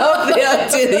 I love the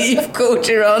idea that you've called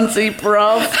your auntie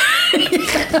bruv.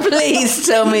 Please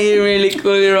tell me you really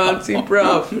call your auntie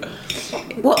bruv.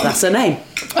 What? That's her name.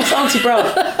 It's Auntie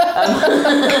Bruv.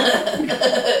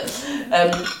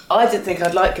 I didn't think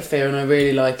I'd like kefir, and I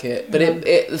really like it. But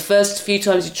it the first few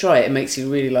times you try it, it makes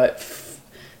you really like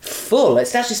full.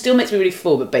 It actually still makes me really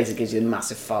full, but basically gives you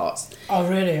massive farts. Oh,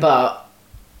 really? But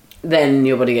then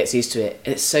your body gets used to it.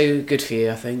 It's so good for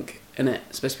you, I think, isn't it?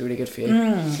 It's supposed to be really good for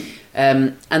you.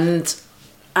 And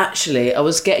actually, I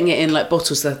was getting it in like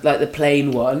bottles, like the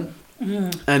plain one,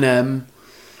 and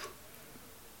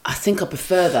I think I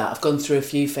prefer that. I've gone through a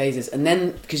few phases, and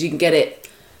then because you can get it.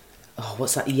 Oh,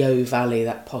 what's that? Yo Valley,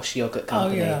 that posh yogurt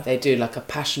company. Oh, yeah. They do like a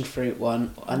passion fruit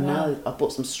one, and now I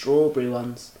bought some strawberry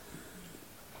ones.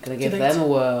 Gonna give them a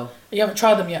whirl. You haven't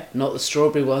tried them yet? Not the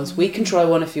strawberry ones. We can try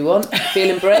one if you want.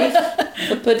 Feeling brave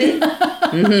for pudding?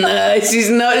 No, she's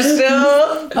not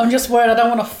sure. I'm just worried I don't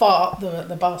want to fart up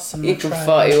the bus and You the can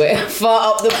train. fart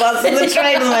up the bus and the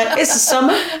train. I'm like, it's the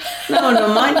summer. No one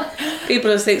will mind.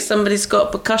 People will think somebody's got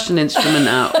a percussion instrument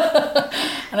out.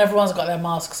 And everyone's got their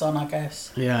masks on, I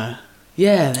guess. Yeah.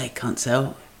 Yeah, they can't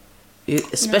tell.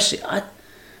 Especially,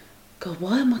 God,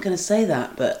 why am I going to say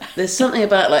that? But there's something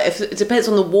about, like, it depends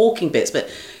on the walking bits, but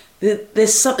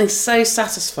there's something so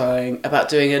satisfying about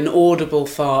doing an audible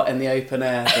fart in the open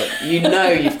air that you know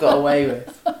you've got away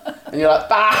with. And you're like,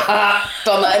 bah!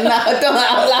 Done that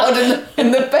out loud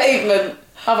in the pavement.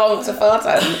 I've honked a fart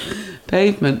out in the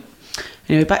pavement.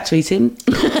 Anyway, back to eating.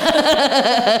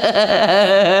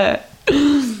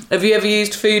 Have you ever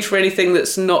used food for anything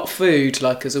that's not food,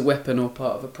 like as a weapon or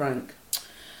part of a prank?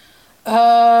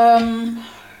 I've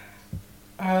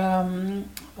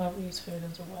used food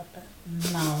as a weapon.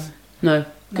 No.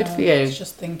 Good for you. I was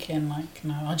just thinking, like,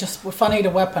 no. If I need a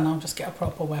weapon, I'll just get a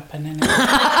proper weapon, innit? If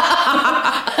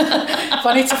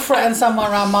I need to threaten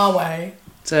someone around my way.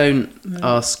 Don't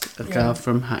ask a girl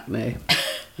from Hackney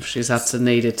if she's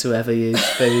needed to ever use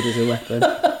food as a weapon.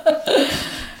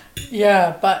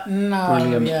 Yeah, but no,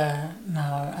 Brilliant.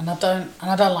 no, and I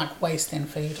don't like wasting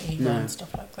food either and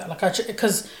stuff like that. Like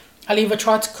because I'll either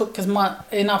try to cook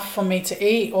enough for me to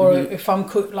eat, or if I'm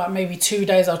cooked like maybe 2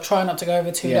 days, I'll try not to go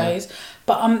over 2 days.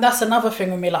 But that's another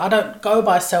thing with me. Like I don't go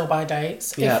by sell-by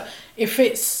dates. Yeah. If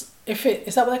is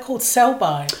that what they're called,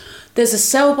 sell-by? There's a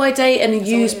sell-by date and a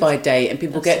use-by date, and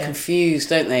people get confused,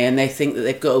 don't they? And they think that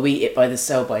they've got to eat it by the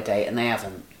sell-by date, and they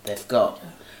haven't. They've got.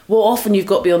 Well, often you've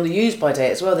got to be on the use-by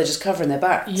date as well. They're just covering their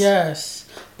backs. Yes,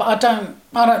 but I don't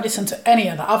listen to any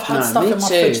of that. I've had stuff in my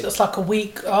fridge that's like a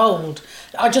week old.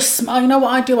 You know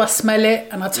what I do? I smell it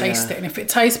and I taste it, and if it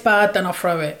tastes bad, then I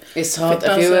throw it. It's hard.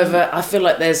 Have you ever? I feel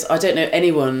like I don't know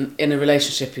anyone in a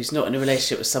relationship who's not in a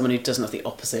relationship with someone who doesn't have the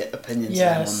opposite opinion to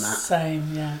them on that.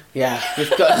 Same. Yeah. Yeah,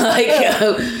 we've got like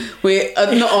we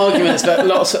not arguments, but a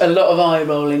lot of eye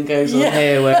rolling goes on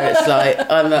here where it's like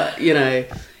I'm not,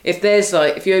 if there's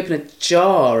like if you open a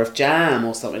jar of jam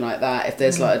or something like that, if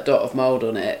there's like a dot of mould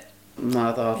on it, my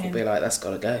other half will be like, that's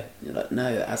got to go. You're like,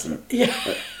 no, it hasn't. Yeah.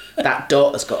 That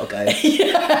dot has got to go.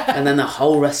 Yeah. And then the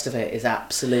whole rest of it is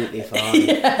absolutely fine.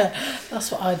 Yeah,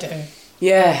 that's what I do.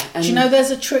 Yeah. And do you know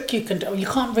there's a trick you can do? You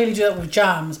can't really do that with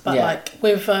jams, but like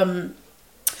with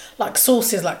like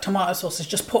sauces, like tomato sauces,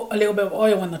 just put a little bit of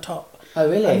oil on the top. Oh,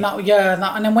 really? And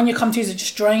and then when you come to use it,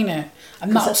 just drain it.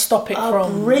 And that'll stop it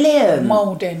from brilliant.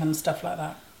 moulding and stuff like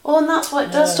that. Well, and that's why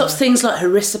it does stop things like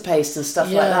harissa paste and stuff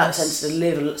like that tends to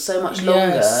live so much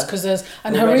longer. Yes, because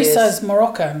harissa is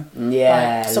Moroccan.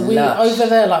 Yeah, so we over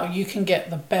there, like, you can get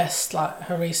the best like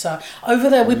harissa. Over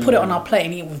there, we put it on our plate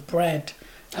and eat it with bread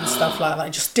and stuff like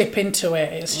that. Just dip into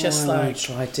it. It's just like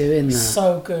try doing that.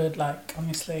 So good, like,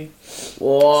 honestly.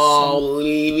 Whoa,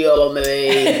 leave it on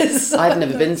me. I've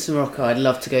never been to Morocco. I'd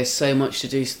love to go so much to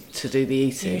do the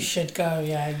eating. You should go.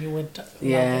 Yeah, you would.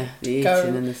 Yeah, the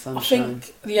eating and the sunshine.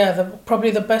 I think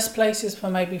probably the best places for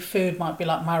maybe food might be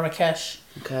like Marrakesh.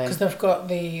 Okay. Because they've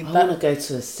got I want to go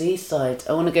to a seaside.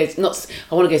 I want to go to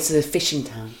the fishing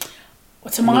town.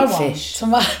 Well, to my one,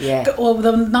 well,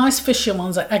 the nice fishing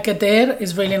ones like Agadir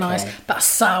is really nice. That's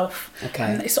south. Okay.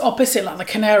 And it's opposite like the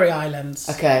Canary Islands.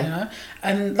 Okay. You know?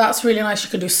 And that's really nice. You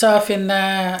can do surfing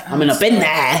there. I mean, I've been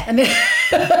there. And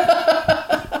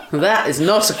that is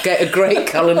not a great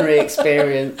culinary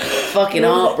experience. Fucking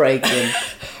heartbreaking.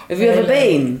 Have you ever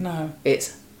been? No.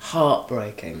 It's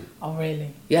heartbreaking. Oh,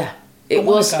 really? Yeah. It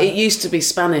used to be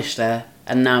Spanish there,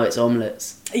 and now it's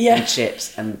omelettes and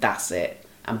chips, and that's it.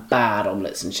 And bad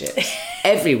omelettes and chips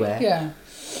everywhere. Yeah.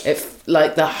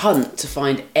 Like the hunt to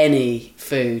find any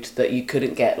food that you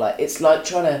couldn't get. Like it's like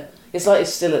it's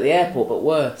still at the airport, but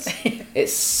worse.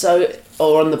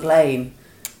 Or on the plane.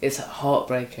 It's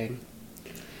heartbreaking.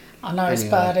 I know it's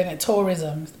bad, isn't it?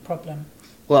 Tourism is the problem.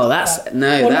 Well, that's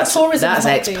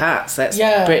expats. That's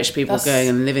British people going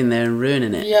and living there and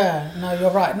ruining it. Yeah, no,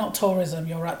 you're right. Not tourism.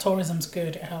 You're right. Tourism's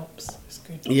good. It helps. It's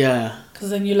good. Yeah. Because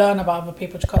then you learn about other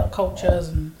people's cultures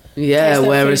and. Yeah,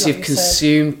 whereas you've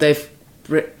consumed, British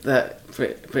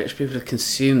people have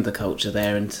consumed the culture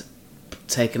there and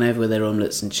taken over with their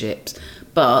omelettes and chips.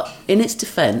 But in its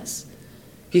defence,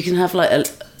 you can have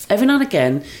every now and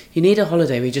again, you need a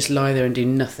holiday where you just lie there and do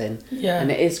nothing. Yeah.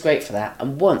 And it is great for that.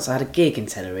 And once I had a gig in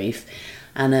Tenerife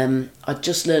and I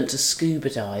just learnt to scuba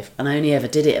dive and I only ever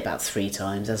did it about 3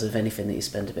 times, as of anything that you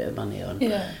spend a bit of money on.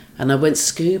 Yeah. And I went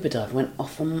scuba diving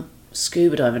off a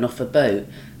boat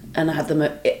and I had them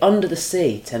under the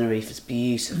sea. Tenerife is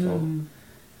beautiful.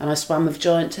 And I swam with a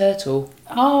giant turtle.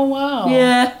 Oh, wow.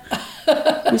 Yeah.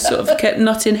 We sort of kept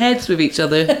nutting heads with each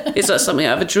other. It's like something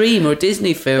out of a dream or a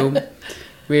Disney film.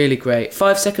 Really great.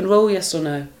 5-second rule, yes or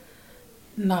no?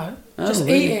 No. Just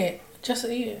eat it. Just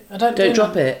eat it. Don't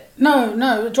drop it.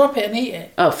 No, drop it and eat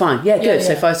it. Oh, fine. Yeah, good.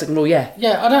 So 5-second rule, yeah.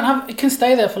 Yeah, I don't have. It can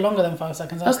stay there for longer than 5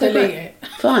 seconds. I'll still eat it.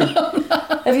 Fine.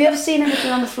 Have you ever seen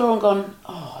anything on the floor and gone,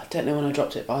 oh, I don't know when I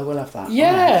dropped it, but I will have that?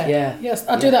 Yeah. Yeah. Yes,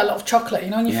 I do that a lot of chocolate.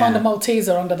 You know, when you find a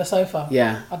Malteser under the sofa.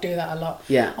 Yeah. I do that a lot.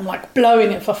 Yeah. I'm like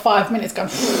blowing it for 5 minutes, going.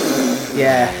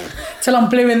 Yeah. Till I'm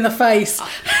blue in the face.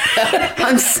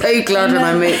 I'm so glad when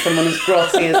I meet someone as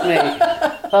grotty as me.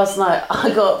 Last night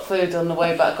I got food on the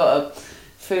way back.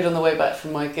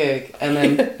 From my gig, and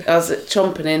then I was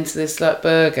chomping into this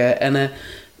burger, and a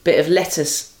bit of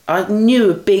lettuce. I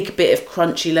knew a big bit of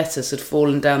crunchy lettuce had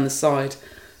fallen down the side,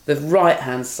 the right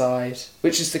hand side,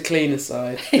 which is the cleaner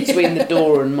side, between the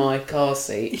door and my car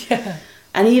seat. Yeah.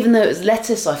 And even though it was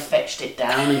lettuce, I fetched it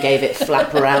down and gave it a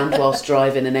flap around whilst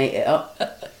driving and ate it up.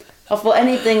 I thought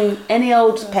any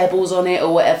old pebbles on it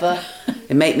or whatever,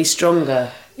 it make me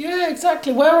stronger. Yeah,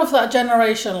 exactly. We're of that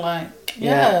generation,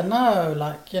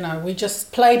 we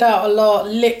just played out a lot,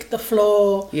 licked the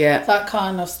floor, that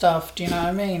kind of stuff. Do you know what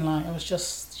I mean? Like, it was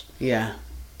just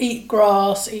eat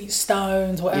grass, eat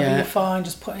stones, whatever you find,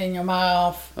 just put it in your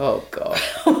mouth. Oh God.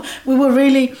 We were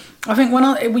really, I think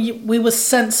we were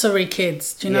sensory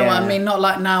kids. Do you know what I mean? Not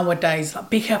like nowadays.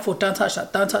 Like, be careful, don't touch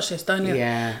that, don't touch this, don't you?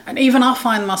 Yeah. And even I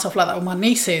find myself like that with my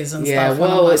nieces and stuff. Yeah,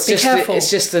 well,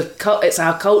 it's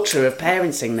our culture of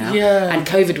parenting now. Yeah. And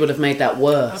COVID would have made that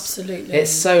worse. Absolutely. It's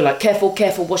so careful,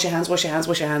 wash your hands.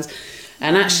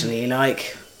 And actually,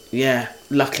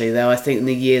 luckily though, I think in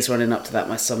the years running up to that,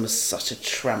 my son was such a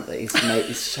tramp that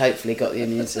he's hopefully got the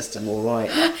immune system all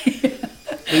right.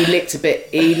 He licked a bit.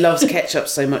 He loves ketchup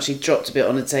so much, he dropped a bit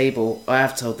on a table. I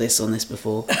have told this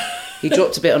before. He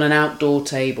dropped a bit on an outdoor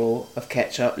table of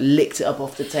ketchup, licked it up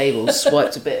off the table,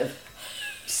 swiped a bit of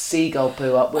seagull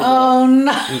poo up with it. Oh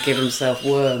no! And give himself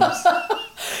worms.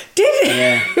 Did he?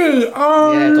 Yeah.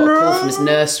 Oh yeah, got a call from his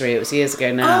nursery. It was years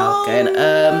ago now.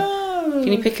 Can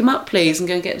you pick him up, please, and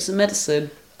go and get him some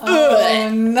medicine? Oh,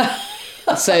 no.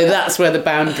 So that's where the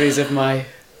boundaries of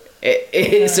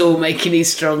it's all making you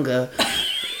stronger.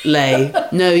 No,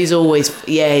 he's always,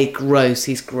 gross.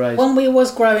 He's gross. When we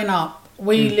was growing up,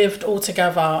 We lived all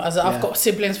together. I've got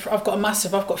siblings. I've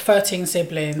got 13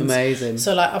 siblings. Amazing.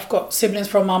 So like I've got siblings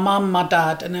from my mum, my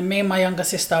dad, and then me and my younger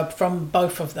sister from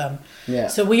both of them. Yeah.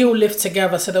 So we all lived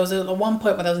together. So there was at one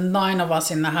point where there was 9 of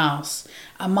us in the house,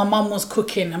 and my mum was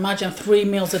cooking. Imagine 3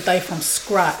 meals a day from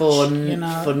scratch. For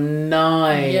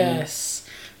 9. Yes,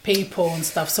 people and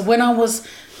stuff. So when I was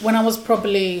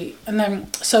probably, and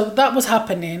then so that was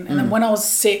happening, and then when I was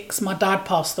 6, my dad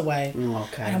passed away.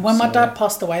 Okay. And when my dad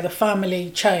passed away, the family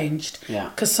changed. Yeah.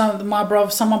 Because some of my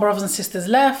brothers and sisters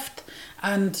left,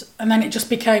 and then it just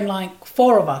became like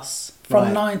 4 of us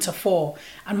from 9 to 4,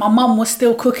 and my mum was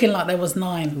still cooking like there was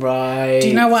 9. Right. Do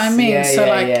you know what I mean?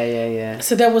 Yeah.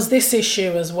 So there was this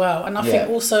issue as well, and I think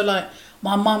also like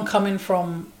my mum coming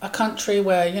from a country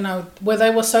where where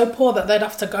they were so poor that they'd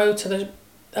have to go to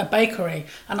a bakery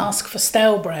and ask for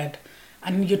stale bread,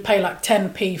 and you'd pay like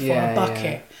 10p for a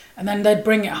bucket, and then they'd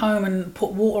bring it home and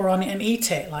put water on it and eat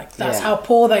it. Like that's how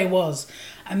poor they was.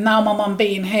 And now my mum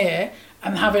being here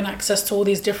and having access to all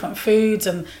these different foods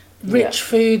and rich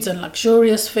foods and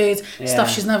luxurious foods, stuff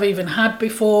she's never even had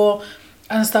before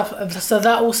and stuff. So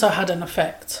that also had an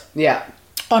effect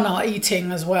on our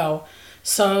eating as well.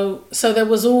 So there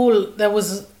was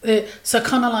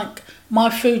kind of like my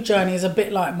food journey is a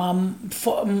bit like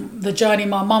the journey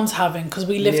my mum's having, because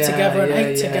we lived together and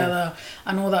ate together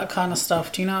and all that kind of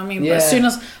stuff. Do you know what I mean? But as soon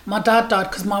as my dad died,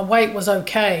 because my weight was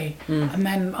okay, and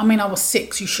then I was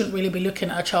 6. You shouldn't really be looking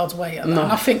at a child's weight. And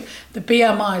I think the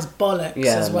BMI is bollocks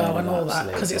as well, and all that,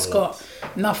 because it's got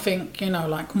nothing.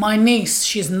 Like my niece,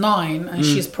 she's 9 and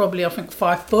she's probably I think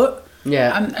 5 foot.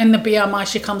 Yeah. And in the BMI,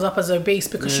 she comes up as obese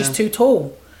because she's too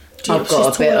tall. I've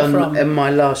got a bit in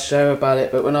my last show about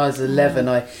it, but when I was 11,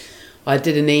 I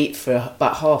didn't eat for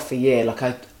about half a year. Like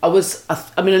I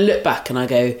look back and I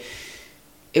go,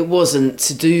 it wasn't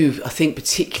to do, I think,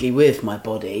 particularly with my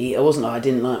body. It wasn't like I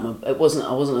didn't like I wasn't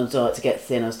on a diet to get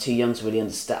thin. I was too young to really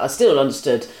understand. I still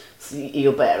understood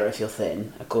you're better if you're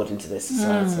thin, according to this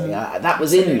society. That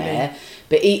was in there,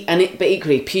 but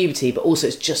equally puberty. But also,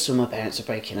 it's just when my parents were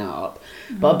breaking up.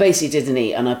 But I basically didn't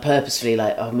eat, and I purposefully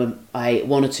I ate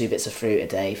 1 or 2 bits of fruit a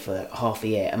day for half a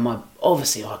year, and my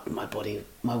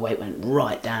weight went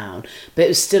right down, but it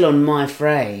was still on my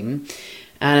frame.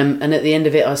 And at the end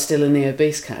of it, I was still in the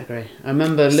obese category. I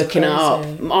remember looking it up.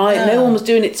 No one was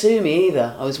doing it to me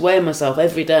either. I was weighing myself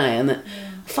every day, and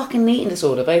fucking eating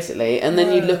disorder basically. And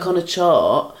then you'd look on a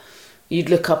chart, you'd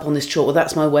look up on this chart, well,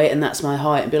 that's my weight and that's my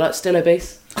height, and be like, still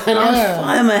obese. And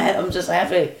I'm just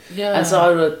heavy. Yeah. And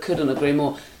so I couldn't agree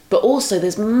more. But also,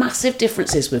 there's massive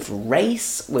differences with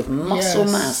race, with muscle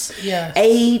mass,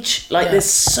 age. Like, there's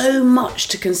so much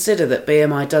to consider that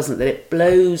BMI doesn't, that it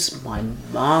blows my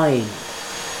mind.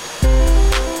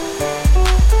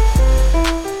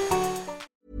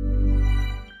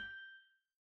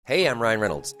 Hey, I'm Ryan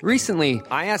Reynolds. Recently,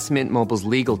 I asked Mint Mobile's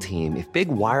legal team if big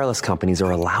wireless companies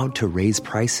are allowed to raise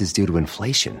prices due to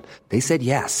inflation. They said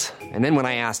yes. And then when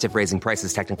I asked if raising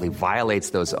prices technically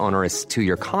violates those onerous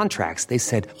 2-year contracts, they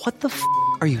said, what the f***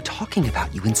 are you talking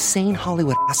about, you insane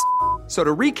Hollywood ass f- So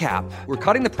to recap, we're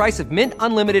cutting the price of Mint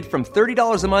Unlimited from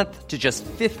 $30 a month to just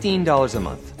 $15 a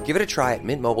month. Give it a try at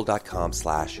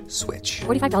mintmobile.com/switch.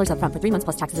 $45 up front for 3 months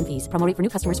plus taxes and fees. Promo rate for new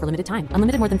customers for limited time.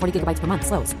 Unlimited more than 40 gigabytes per month.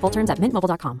 Slows full terms at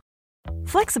mintmobile.com.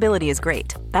 Flexibility is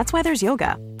great. That's why there's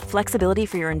yoga. Flexibility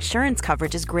for your insurance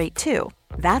coverage is great too.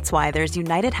 That's why there's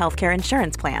United Healthcare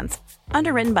Insurance Plans.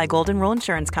 Underwritten by Golden Rule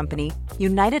Insurance Company,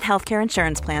 United Healthcare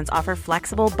Insurance Plans offer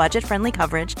flexible, budget-friendly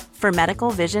coverage for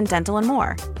medical, vision, dental, and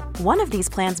more. One of these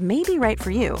plans may be right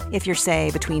for you if you're,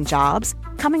 say, between jobs,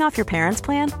 coming off your parents'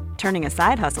 plan, turning a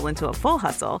side hustle into a full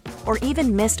hustle, or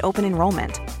even missed open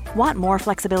enrollment. Want more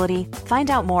flexibility? Find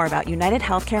out more about United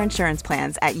Healthcare Insurance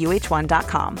Plans at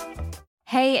uh1.com.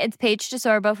 Hey, it's Paige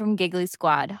DeSorbo from Giggly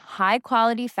Squad. High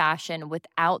quality fashion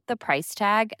without the price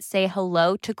tag. Say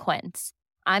hello to Quince.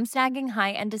 I'm snagging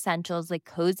high-end essentials like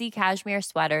cozy cashmere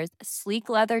sweaters, sleek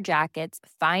leather jackets,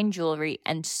 fine jewelry,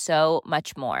 and so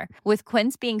much more. With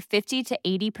Quince being 50 to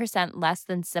 80% less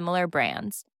than similar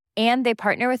brands. And they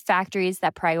partner with factories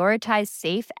that prioritize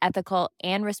safe, ethical,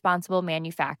 and responsible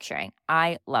manufacturing.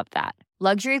 I love that.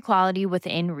 Luxury quality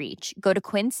within reach. Go to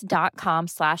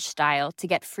quince.com/style to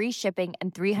get free shipping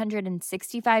and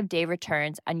 365-day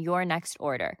returns on your next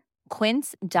order.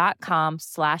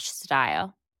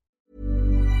 Quince.com/style.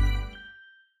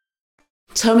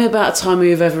 Tell me about a time where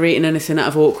you've ever eaten anything out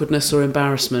of awkwardness or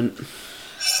embarrassment.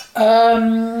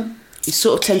 You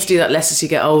sort of tend to do that less as you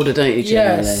get older, don't you,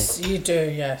 generally? Yes, you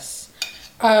do, yes.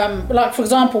 Like, for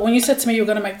example, when you said to me you were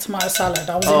going to make tomato salad,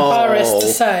 I was embarrassed to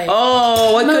say.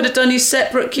 I could have done you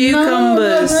separate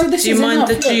cucumbers. No, do you mind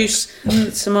the juice?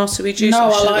 The tomatoey juice?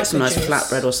 No, I like some the nice juice.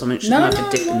 flatbread or something. Should have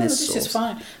a dip in this sauce. This is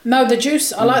fine. No, the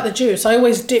juice, I like the juice. I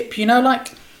always dip,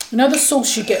 like, the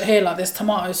sauce you get here, like this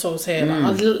tomato sauce here. Like,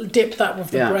 I dip that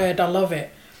with the bread. I love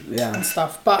it. Yeah. And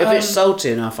stuff. But if it's salty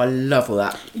enough, I love all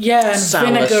that. Yeah, and sour,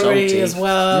 vinegary salty. as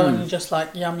well, and you're just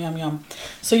like yum yum yum.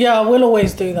 So yeah, I will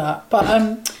always do that. But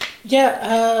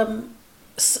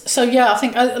so yeah,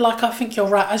 I think you're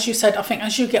right. As you said, I think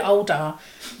as you get older,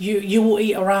 you will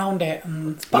eat around it.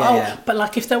 But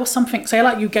like if there was something, say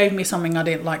like you gave me something I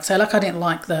didn't like, say like I didn't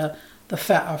like the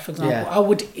feta, for example, I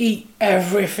would eat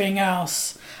everything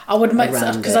else. I would make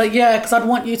because I'd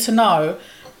want you to know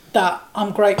that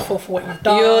I'm grateful for what you've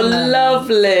done. You're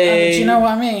lovely. And do you know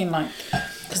what I mean? Like,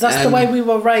 because that's the way we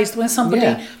were raised. When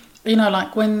somebody,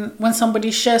 like when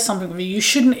somebody shares something with you, you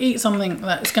shouldn't eat something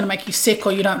that's going to make you sick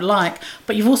or you don't like.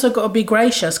 But you've also got to be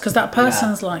gracious because that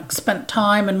person's like spent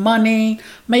time and money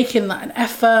making that an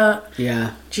effort.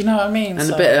 Yeah. Do you know what I mean?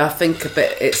 And I think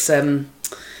it's a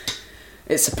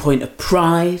point of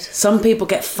pride. Some people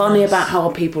get funny about how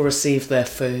people receive their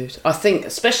food. I think,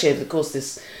 especially over the course of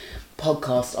this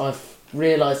podcast, I've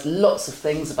realised lots of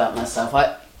things about myself.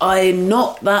 I'm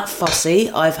not that fussy.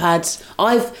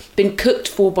 I've been cooked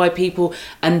for by people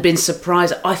and been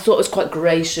surprised. I thought I was quite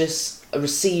gracious, a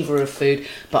receiver of food,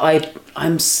 but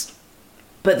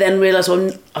but then realised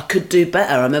I could do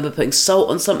better. I remember putting salt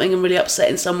on something and really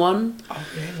upsetting someone. Oh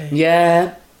really?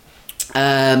 Yeah.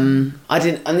 I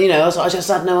didn't, and I just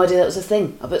had no idea that was a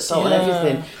thing. I put salt on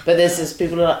everything, but there's this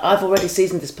people who are like, I've already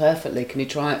seasoned this perfectly. Can you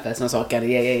try it first? And I was like, get it,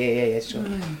 yeah, sure.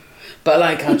 But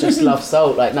like, I just love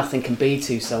salt. Like nothing can be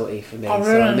too salty for me,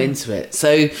 so I'm into it.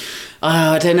 So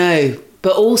I don't know,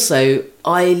 but also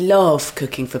I love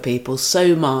cooking for people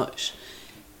so much.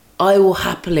 I will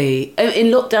happily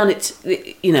in lockdown.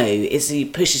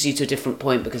 It pushes you to a different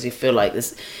point because you feel like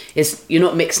you're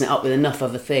not mixing it up with enough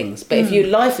other things. But if your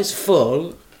life is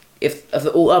full, of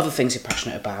all other things you're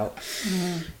passionate about,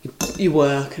 your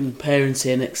work and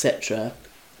parenting, etc.,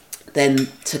 then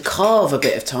to carve a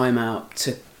bit of time out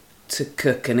to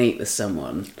cook and eat with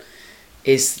someone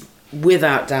is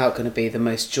without doubt going to be the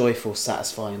most joyful,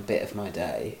 satisfying bit of my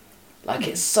day. Like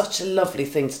it's such a lovely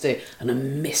thing to do, and I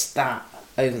missed that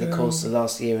over the course of the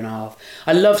last year and a half.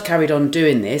 I loved carried on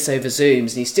doing this over Zooms,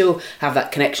 and you still have that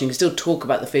connection, you can still talk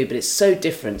about the food, but it's so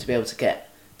different to be able to get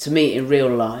to meet in real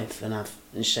life and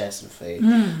share some food.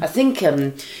 I think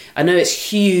I know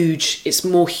it's huge. It's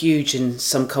more huge in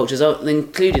some cultures,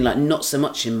 including like not so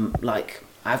much in like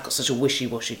I've got such a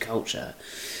wishy-washy culture,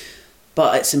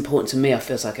 but it's important to me. It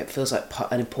feels like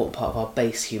an important part of our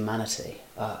base humanity,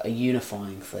 a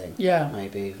unifying thing. Yeah,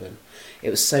 maybe even. It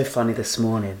was so funny this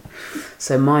morning.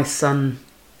 So my son's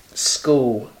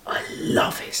school, I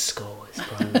love his school, his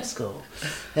primary school.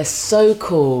 They're so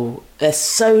cool. They're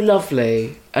so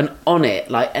lovely and on it.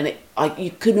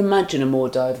 You couldn't imagine a more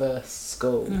diverse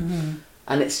school.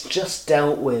 And it's just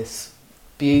dealt with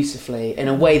beautifully in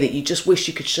a way that you just wish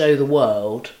you could show the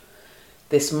world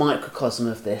this microcosm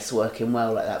of this working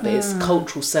well like that. But it's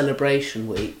Cultural Celebration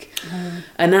Week.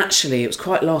 And actually it was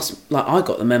quite I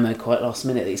got the memo quite last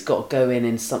minute that he's got to go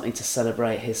in something to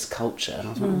celebrate his culture. And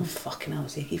I was like, oh fucking hell,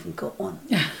 has he even got one?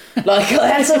 Like I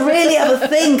had to really have a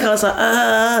think. I was like,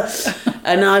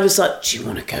 and I was like, do you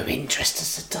want to go in dressed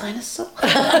as a dinosaur?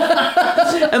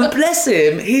 And bless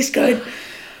him, he's going,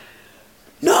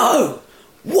 no,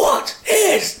 what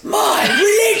is my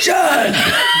religion?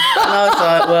 And I was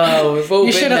like, well, we've all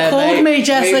been there, You should have called me,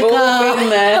 Jessica. We've all been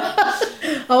there.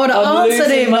 I would have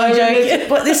answered him, I'm joking.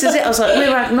 But this is it. I was like,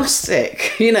 we're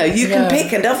agnostic. You can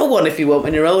pick another one if you want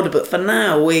when you're older. But for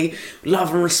now, we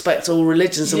love and respect all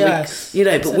religions. And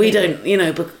but we don't.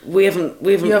 But we haven't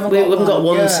got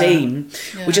one team.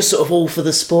 Yeah. We're just sort of all for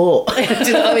the sport. Do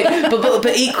you know what I mean?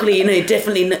 But equally,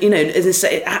 definitely, as I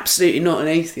say, absolutely not an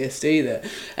atheist either.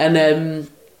 And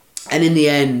in the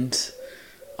end,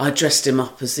 I dressed him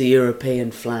up as the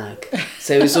European flag.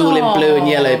 So it was all in blue and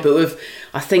yellow, but with,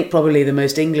 I think, probably the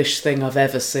most English thing I've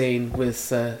ever seen with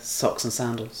socks and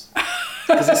sandals.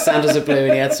 Because his sandals are blue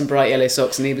and he had some bright yellow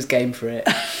socks and he was game for it.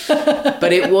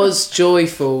 But it was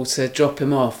joyful to drop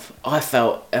him off. I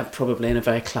felt probably in a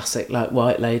very classic,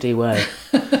 white lady way.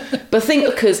 But I think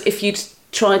because if you'd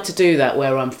tried to do that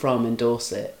where I'm from in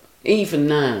Dorset, even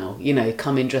now,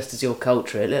 come in dressed as your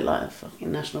culture, it looked like a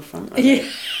fucking National Front. Right? Yeah.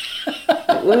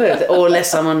 It would. Or unless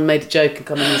someone made a joke and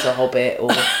come in as a Hobbit or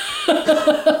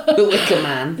the Wicker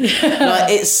Man. Yeah.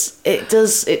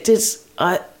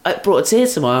 it brought a tear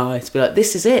to my eye to be like,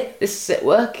 this is it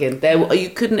working. You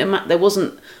couldn't imagine, I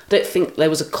don't think there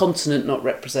was a continent not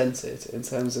represented in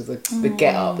terms of the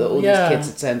get-up that all these kids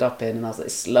had turned up in, and I was like,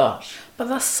 it's lush. But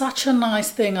that's such a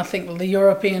nice thing, I think, the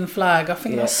European flag. I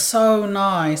think that's so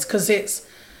nice, because it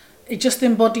just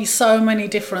embodies so many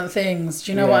different things.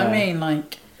 Do you know what I mean?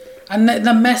 Like, and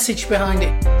the message behind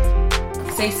it.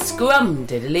 Say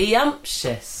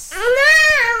scrumdiddly-umptious.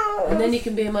 And then you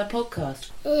can be in my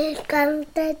podcast.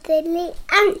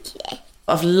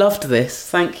 I've loved this.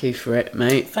 Thank you for it,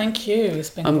 mate. Thank you.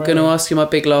 It's been I'm great. going to ask you my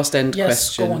big last end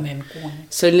question. Go on in.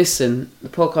 So listen, the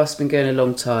podcast has been going a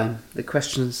long time. The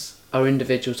questions are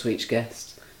individual to each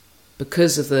guest.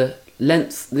 Because of the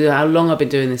length, how long I've been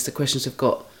doing this, the questions have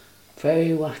got very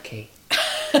wacky.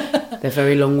 They're a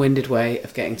very long-winded way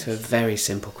of getting to a very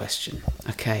simple question.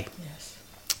 Okay. Yes.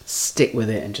 Stick with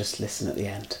it and just listen at the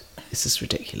end. This is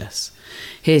ridiculous.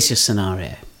 Here's your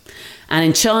scenario. An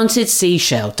enchanted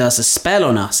seashell does a spell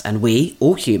on us, and we,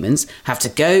 all humans, have to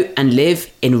go and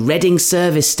live in Reading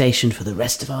Service Station for the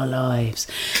rest of our lives.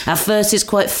 At first it's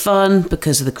quite fun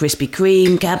because of the Krispy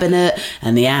Kreme cabinet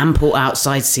and the ample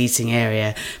outside seating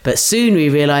area, but soon we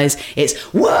realise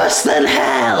it's worse than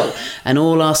hell, and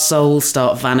all our souls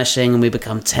start vanishing and we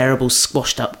become terrible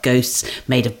squashed up ghosts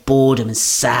made of boredom and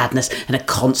sadness and a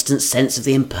constant sense of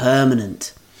the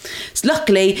impermanent. So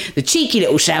luckily, the cheeky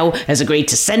little shell has agreed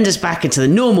to send us back into the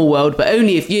normal world, but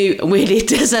only if you, and really it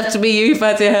does have to be you,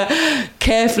 Fatiha,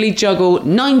 carefully juggle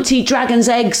 90 dragon's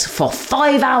eggs for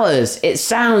 5 hours. It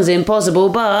sounds impossible,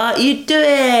 but you do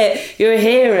it. You're a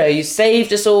hero. You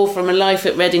saved us all from a life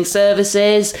at Reading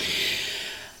Services.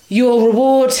 Your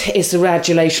reward is the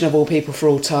adulation of all people for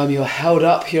all time. You are held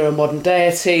up. You're a modern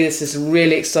deity. This is a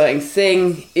really exciting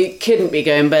thing. It couldn't be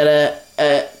going better.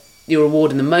 Your reward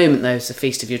in the moment, though, is the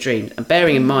feast of your dreams. And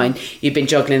bearing in mind, you've been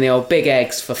juggling the old big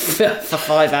eggs for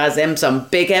 5 hours, them some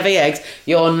big heavy eggs,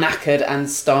 you're knackered and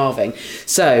starving.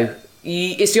 So,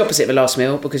 it's the opposite of a last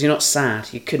meal, because you're not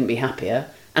sad, you couldn't be happier,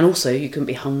 and also you couldn't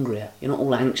be hungrier. You're not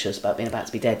all anxious about being about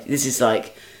to be dead. This is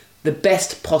like the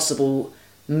best possible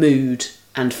mood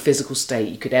and physical state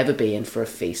you could ever be in for a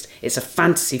feast. It's a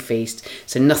fantasy feast,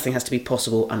 so nothing has to be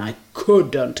possible, and I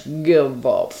couldn't give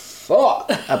a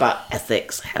fuck about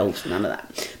ethics, health, none of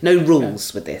that. No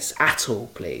rules with this at all,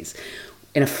 please.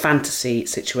 In a fantasy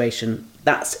situation,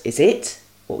 is it.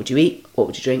 What would you eat? What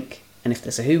would you drink? And if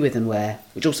there's a who, with, and where,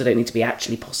 which also don't need to be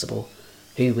actually possible,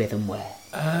 who, with, and where?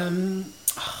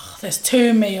 There's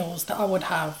 2 meals that I would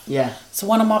have. Yeah. So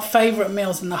one of my favourite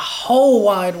meals in the whole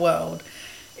wide world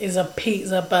is a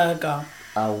pizza burger.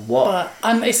 What?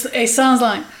 But it sounds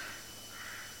like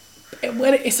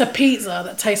it's a pizza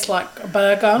that tastes like a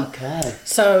burger. Okay.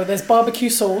 So there's barbecue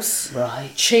sauce,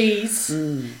 right, cheese,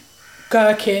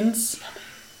 gherkins,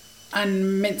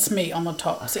 and mincemeat on the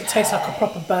top. So it tastes like a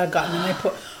proper burger, and then they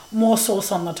put more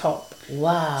sauce on the top.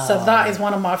 Wow. So that is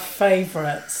one of my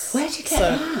favourites. Where'd you get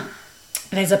that?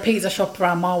 There's a pizza shop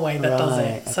around my way that does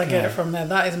it. So I get it from there.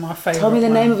 That is my favourite. Tell me the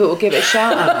name of it, we'll give it a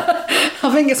shout out.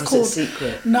 I think it's called... Is it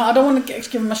secret? No, I don't want to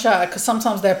give them a shout out, because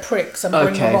sometimes they're pricks and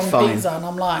bring the wrong pizza, and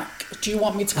I'm like, do you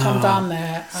want me to come down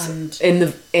there and...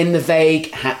 In the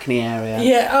vague Hackney area.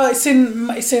 Yeah, it's in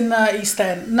East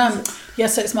End. No,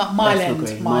 yes, it's Mile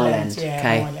End. Mile End. Yeah,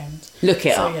 okay. Mile End. Look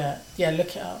it up. Yeah,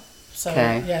 look it up. So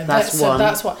okay. Yeah, that's one. So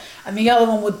that's what. And the other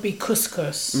one would be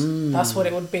couscous. That's what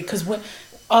it would be, because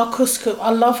our couscous, I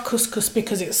love couscous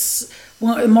because it's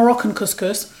Moroccan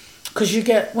couscous, because you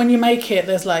get, when you make it,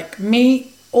 there's like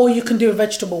meat, or you can do a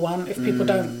vegetable one if people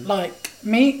don't like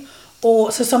meat,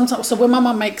 or so when my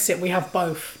mum makes it, we have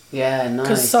both. Yeah, nice.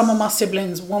 Because some of my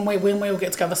siblings, when we all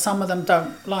get together, some of them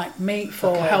don't like meat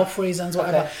for health reasons,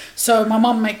 whatever. Okay. So my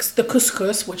mum makes the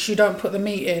couscous, which you don't put the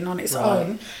meat in on its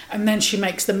own, and then she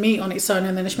makes the meat on its own,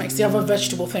 and then she makes the other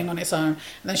vegetable thing on its own,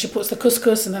 and then she puts the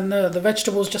couscous, and then the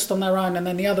vegetables just on their own, and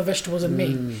then the other vegetables and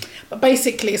meat. But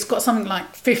basically, it's got something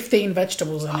like 15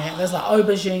 vegetables in it. There's like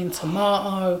aubergine,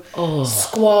 tomato,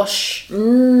 squash,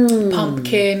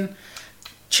 pumpkin,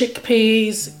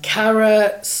 chickpeas,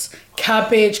 carrots,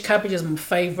 cabbage. Cabbage is my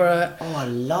favourite. Oh, I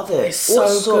love it. It's what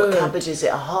so sort good. of cabbage is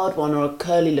it? A hard one or a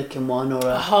curly looking one, or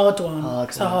a hard one?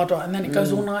 It's a hard one, and then it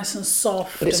goes all nice and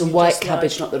soft. But it's a white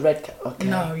cabbage, not the red cabbage. Okay.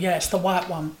 No, yeah, it's the white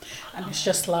one, and it's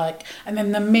just like, and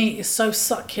then the meat is so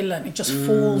succulent, it just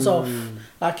falls off.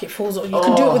 Like it falls off. You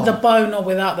can do it with the bone or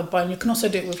without the bone. You can also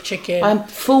do it with chicken. I'm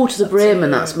full to the brim,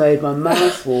 and that's made my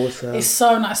mouth water. It's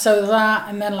so nice. So that,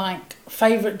 and then like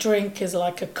favourite drink is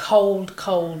like a cold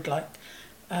like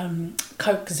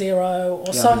Coke Zero,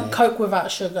 or some Coke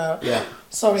without sugar. Yeah.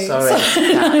 Sorry. No,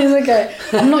 it's okay.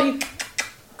 I'm not...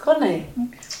 Connie.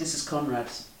 This is Conrad.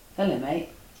 Hello, mate.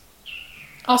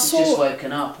 He's just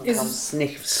woken up and comes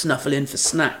snuffling for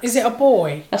snacks. Is it a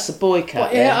boy? That's a boy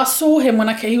cat. Yeah, I saw him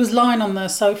when he was lying on the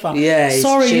sofa. Yeah, he's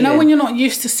sorry, chilling. you know when you're not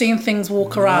used to seeing things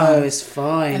walk around. No, it's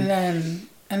fine.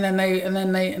 And then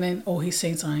he's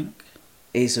seen something.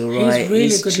 He's all right. He's really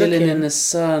he's good chilling looking. in the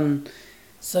sun.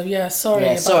 So yeah, sorry.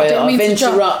 Yeah, sorry, I've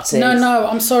interrupted. No,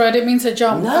 I'm sorry. I didn't mean to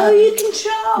jump. No, you can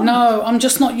jump. No, I'm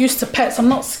just not used to pets. I'm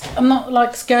not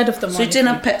like scared of them. So you didn't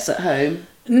have pets at home?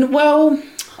 Well,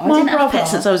 I didn't have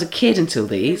pets since I was a kid until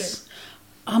these.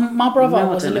 My brother No,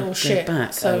 I was a don't little have to go shit,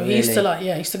 back. so Oh, he used to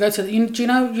really? he used to go to. Do you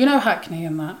know Hackney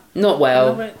and that? Not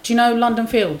well. Do you know London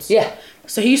Fields? Yeah.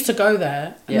 So he used to go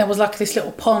there, and Yeah. there was like this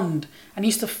little pond, and he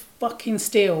used to fucking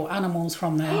steal animals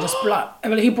from there, and just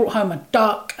he brought home a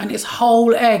duck and its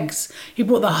whole eggs. He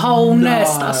brought the whole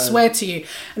nest. I swear to you,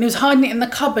 and he was hiding it in the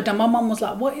cupboard. And my mum was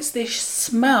like, "What is this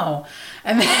smell?"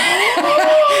 And then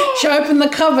she opened the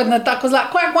cupboard, and the duck was like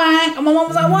quack quack, and my mum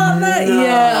was like, "What?" No.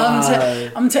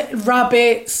 Yeah,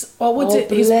 rabbits. What was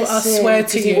it? I swear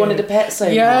to you, he wanted a pet so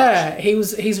yeah,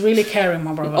 he's really caring,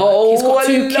 my brother. Oh, he's got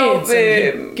two I love kids. And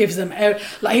him. he gives them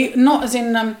not as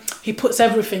in he puts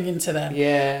everything into them.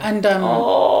 Yeah. And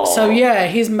so yeah,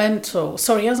 he's mental.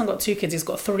 Sorry, he hasn't got two kids. He's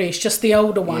got three. It's just the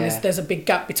older one. Yeah. There's a big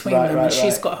gap between them, and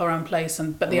she's got her own place,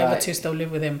 but the other two still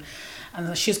live with him.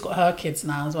 And she's got her kids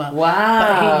now as well.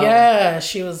 Wow. But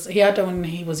he had her when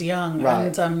he was young.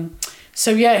 Right. And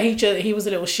so yeah, he was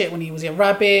a little shit when he was young.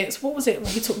 Rabbits. What was it?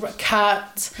 He took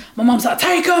cats. My mum's like,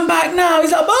 take them back now.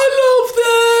 He's like, I love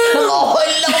them. Oh, I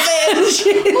love him.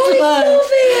 She's I love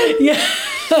him. Yeah.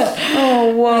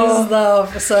 Oh wow.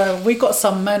 Stuff. So we got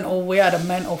we had a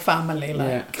mental family,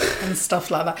 and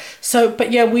stuff like that. So,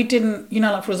 but yeah, we didn't,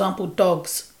 like for example,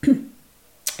 dogs.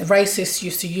 Racists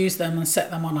used to use them and set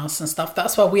them on us and stuff.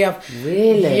 That's why we have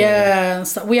and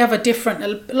stuff. We have a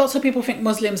different. Lots of people think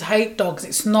Muslims hate dogs.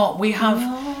 It's not. We have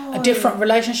a different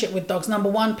relationship with dogs. Number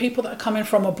one, people that are coming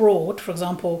from abroad, for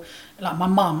example, like my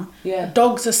mum. Yeah.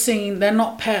 Dogs are seen. They're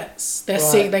not pets. They're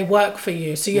seen. They work for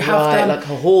you. So you have them like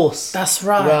a horse. That's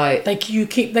right. They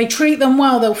treat them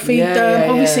well. They'll feed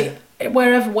them. Obviously.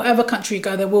 Whatever country you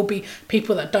go, there will be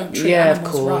people that don't treat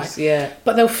animals right. Yeah,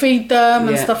 but they'll feed them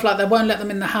and stuff like that. They won't let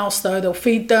them in the house though. They'll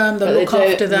feed them. They'll look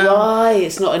after them. Right,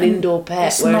 it's not an indoor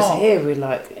pet. Whereas here we're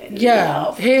like,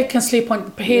 here can sleep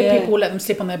on. Here people will let them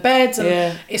sleep on their beds,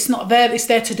 and it's not there. It's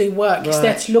there to do work. It's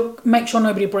there to make sure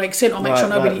nobody breaks in, or make sure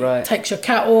nobody takes your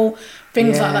cattle.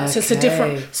 Things like that. So it's a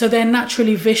different. So they're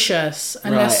naturally vicious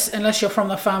unless you're from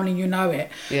the family and you know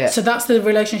it. Yeah. So that's the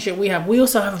relationship we have. We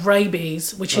also have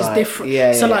rabies, which is different.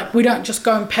 Yeah, so like we don't just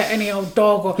go and pet any old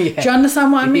dog. Or do you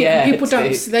understand what I mean? Yeah, people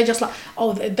don't. They're just like,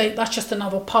 that's just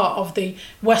another part of the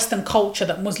Western culture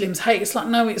that Muslims hate. It's like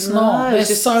no, it's not.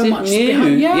 There's so much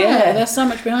behind. Yeah, there's so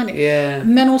much behind it. Yeah.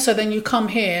 And then you come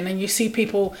here and then you see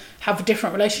people have a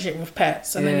different relationship with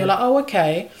pets, and then you're like, oh,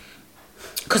 okay.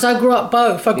 Because I grew up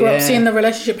both. I grew up seeing the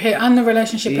relationship here and the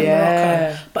relationship in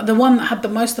Morocco. But the one that had the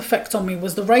most effect on me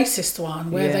was the racist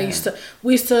one, where they used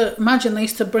to imagine they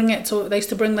used to bring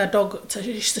their dog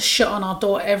used to shit on our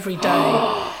door every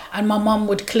day. And my mum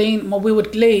would we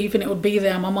would leave and it would be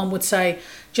there. My mum would say,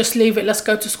 just leave it, let's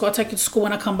go to school. I'll take you to school.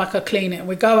 When I come back, I'll clean it. And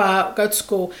we go out, go to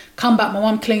school, come back, my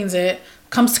mum cleans it,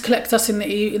 comes to collect us in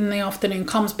the afternoon,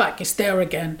 comes back, it's there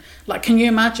again. Like, can you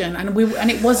imagine? And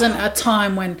it wasn't a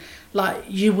time when like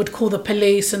you would call the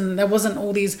police, and there wasn't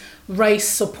all these race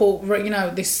support,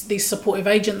 these supportive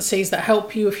agencies that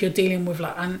help you if you're dealing with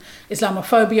like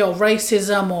Islamophobia or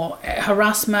racism or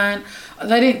harassment.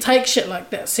 They didn't take shit like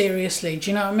that seriously.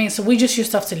 Do you know what I mean? So we just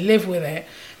used to have to live with it.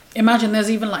 Imagine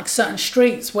there's even like certain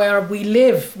streets where we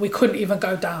live, we couldn't even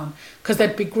go down because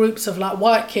there'd be groups of like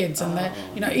white kids and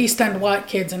East End white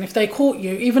kids, and if they caught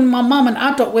you, even my mum and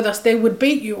adult with us, they would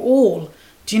beat you all.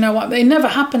 Do you know what? It never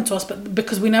happened to us, but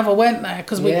because we never went there,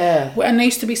 and there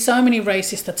used to be so many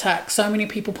racist attacks, so many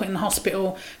people put in the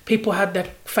hospital, people had their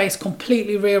face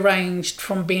completely rearranged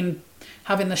from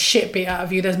having the shit beat out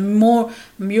of you. There's more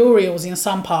murals in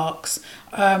some parks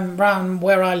around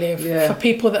where I live for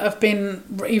people that have been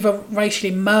either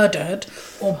racially murdered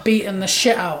or beaten the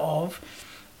shit out of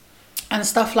and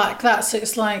stuff like that. So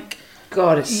it's like,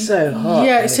 God, it's so hard.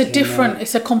 Yeah,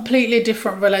 it's a completely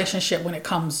different relationship when it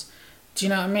comes. Do you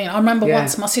know what I mean? I remember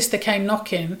once my sister came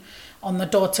knocking on the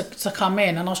door to come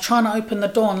in, and I was trying to open the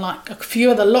door, and like a few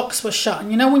of the locks were shut.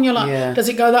 And you know when you're like, does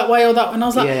it go that way or that way? And I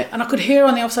was like, and I could hear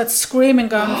on the other side screaming,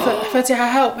 going, Fatiha,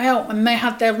 help, help. And they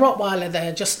had their Rottweiler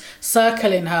there just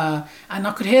circling her, and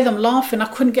I could hear them laughing. I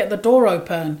couldn't get the door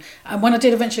open. And when I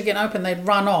did eventually get it open, they'd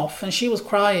run off, and she was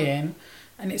crying.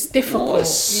 and it's difficult. Oh,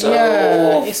 it's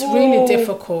so it's awful. really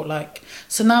difficult. Like,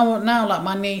 so now like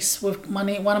my niece, with one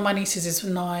of my nieces is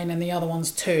 9 and the other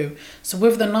one's 2. So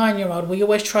with the 9-year-old, we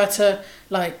always try to,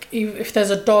 like, if there's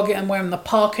a dog and we're in the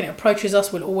park and it approaches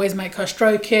us, we'll always make her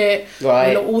stroke it.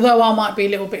 Right. Although I might be a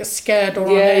little bit scared or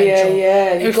on edge.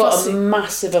 Yeah. You've got a a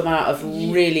massive amount of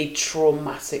really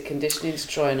traumatic conditioning to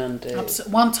try and undo.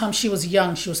 One time she was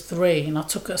young, she was 3, and I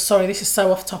took her. Sorry, this is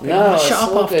so off topic. No, I'm gonna it's shut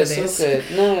up all after good, this. it's all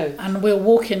good. No. And we were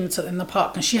walking in the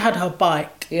park, and she had her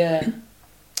bike. Yeah.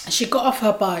 And she got off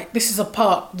her bike. This is a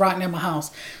park right near my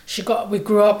house. We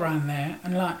grew up around there,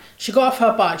 and like she got off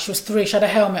her bike. She was 3. She had a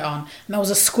helmet on, and there was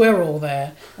a squirrel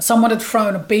there. And someone had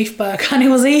thrown a beef burger, and he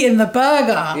was eating the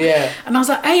burger. Yeah. And I was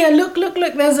like, "Hey, look!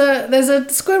 There's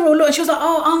a squirrel. Look!" And she was like,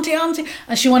 "Oh, auntie!"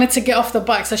 And she wanted to get off the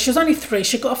bike. So she was only 3.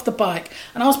 She got off the bike,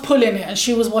 and I was pulling it, and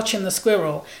she was watching the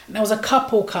squirrel. And there was a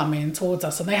couple coming towards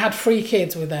us, and they had 3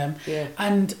 kids with them. Yeah.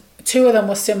 And 2 of them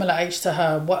were similar age to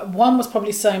her. One was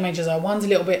probably same age as her. One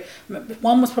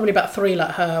was probably about 3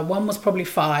 like her. One was probably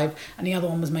 5, and the other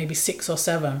one was maybe 6 or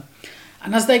 7.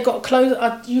 And as they got close,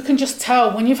 you can just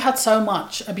tell when you've had so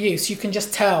much abuse. You can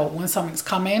just tell when something's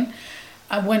coming,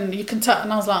 and when you can tell.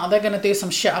 And I was like, oh, they're gonna do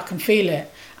some shit. I can feel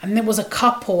it. And there was a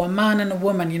couple, a man and a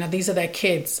woman. You know, these are their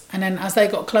kids. And then as they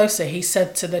got closer, he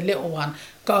said to the little one,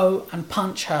 "Go and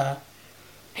punch her."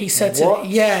 He said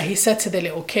he said to the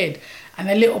little kid. And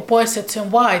the little boy said to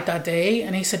him, "Why, Daddy?"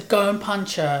 And he said, "Go and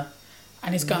punch her."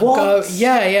 And he's going, "Go."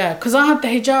 Yeah. Because I had the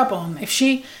hijab on. If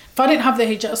I didn't have the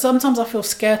hijab, sometimes I feel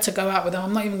scared to go out with them.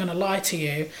 I'm not even going to lie to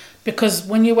you. Because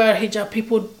when you wear a hijab,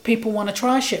 people want to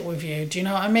try shit with you. Do you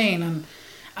know what I mean? And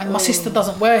my sister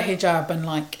doesn't wear a hijab. And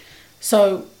like,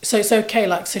 so it's okay.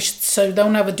 Like, so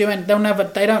they'll never do it.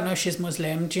 They don't know she's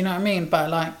Muslim. Do you know what I mean? But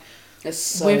like, it's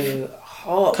so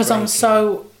hard. Because I'm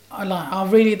so... I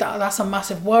really that's a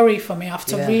massive worry for me. I have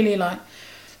to really like.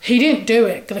 He didn't do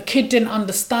it. The kid didn't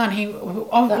understand.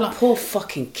 That poor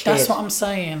fucking kid. That's what I'm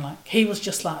saying. Like, he was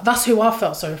just like, that's who I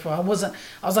felt sorry for. I was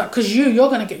like, because you're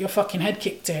gonna get your fucking head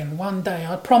kicked in one day.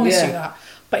 I promise you that.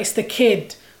 But it's the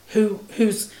kid who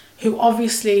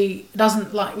obviously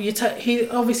doesn't like he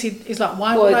obviously is like,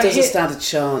 why would I hit? Well, it doesn't stand a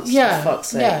chance. Yeah, for fuck's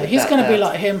sake, yeah. He's gonna be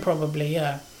like him probably.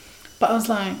 Yeah, but I was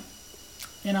like.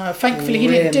 You know, thankfully he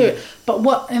didn't do it. But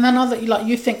what, in another, like,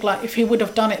 you think, like, if he would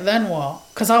have done it, then what?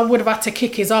 Because I would have had to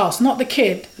kick his ass. Not the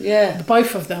kid. Yeah. The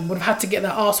both of them would have had to get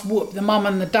their ass whooped, the mum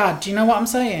and the dad. Do you know what I'm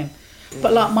saying?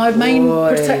 But, like, my main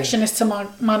protection is to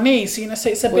my niece, you know, so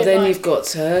it's a bit Well, then like, you've got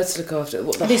her to look after.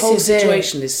 The whole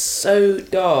situation is so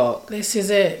dark. This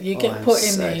is it. You get put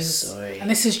in these. Sorry.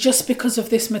 And this is just because of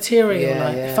this material.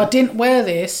 If I didn't wear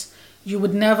this, you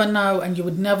would never know, and you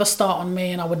would never start on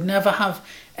me, and I would never have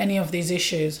any of these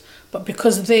issues. But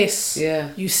because of this,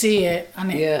 you see it,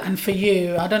 and for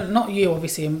you, not you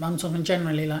obviously, I'm talking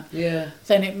generally, like,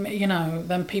 then it, you know,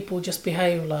 then people just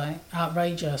behave like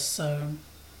outrageous.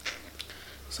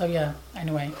 So yeah.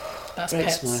 Anyway, that's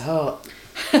Breaks pets. my heart.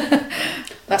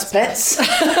 That's pets.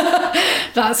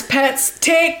 That's pets.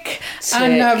 Tick.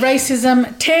 And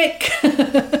racism. Tick.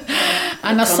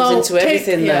 And it assault. Comes into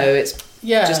everything though. It's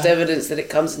Yeah. just evidence that it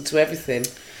comes into everything.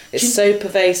 It's so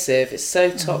pervasive, it's so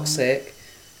toxic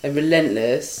and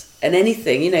relentless, and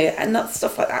anything, you know, and that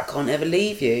stuff like that can't ever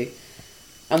leave you.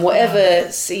 And whatever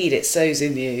seed it sows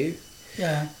in you,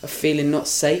 of feeling not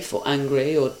safe or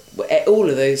angry or all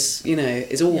of those, you know,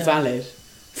 is all valid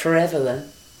forever then.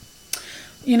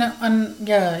 You know, and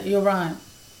you're right.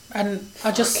 And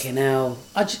I just... Fucking hell.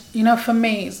 You know, for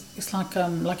me, it's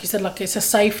like you said, like, it's a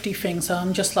safety thing, so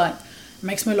I'm just like, it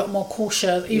makes me a lot more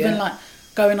cautious, even like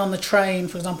going on the train,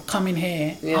 for example, coming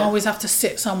here, I always have to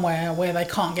sit somewhere where they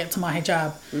can't get to my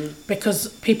hijab because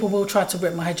people will try to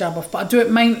rip my hijab off. But I do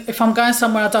it if I'm going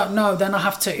somewhere I don't know, then I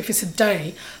have to, if it's a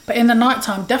day. But in the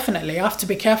nighttime, definitely, I have to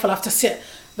be careful. I have to sit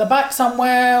the back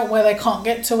somewhere where they can't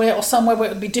get to it, or somewhere where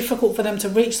it would be difficult for them to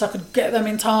reach so I could get them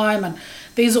in time. And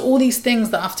these are all these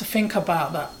things that I have to think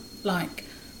about that, like,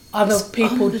 other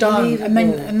people don't, and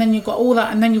then you've got all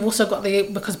that, and then you've also got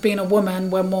because being a woman,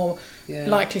 we're more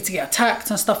likely to get attacked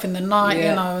and stuff in the night,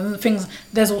 you know, and things.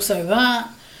 There's also that.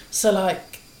 So,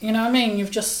 like, you know what I mean?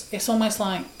 It's almost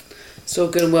like, it's all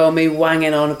good and well me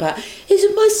wanging on about,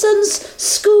 isn't my son's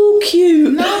school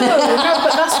cute? No,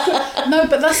 but that's good. No,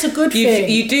 but that's a good thing.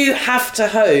 You do have to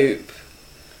hope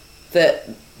that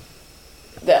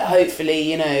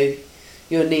hopefully, you know,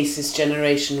 your niece's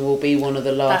generation will be one of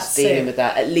the last dealing with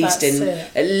that, at least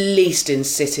in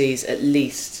cities, at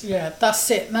least. Yeah, that's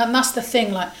it. And that's the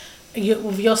thing, like,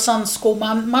 with your son's school,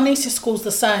 my niece's school's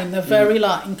the same. They're very,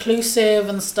 like, inclusive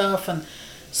and stuff, and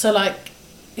so, like,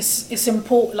 it's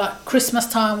important. Like Christmas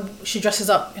time, she dresses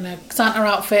up in a Santa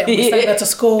outfit and we send her to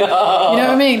school. You know what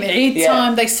I mean? Eid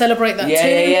time, they celebrate that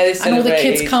too. And all the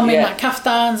kids come in like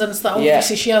kaftans and stuff.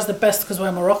 Obviously, she has the best because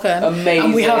we're Moroccan. Amazing.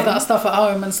 And we have that stuff at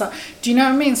home and stuff. Do you know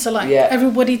what I mean? So like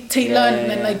everybody learn, and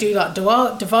then they do like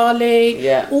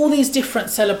Diwali, all these different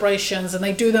celebrations, and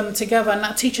they do them together, and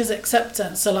that teaches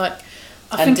acceptance. So like,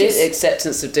 I think it's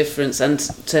acceptance of difference and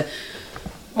to.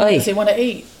 Does he want to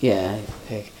eat? Yeah,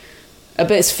 pig.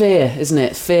 But it's fear, isn't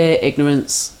it? Fear,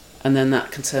 ignorance, and then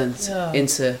that can turn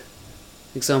into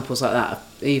examples like that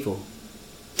of evil.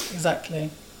 Exactly.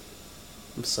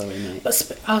 I'm sorry, mate.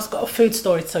 But I've got a food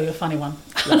story to tell you, a funny one.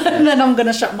 And then I'm going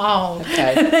to shut my hole.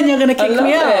 Okay. And then you're going to kick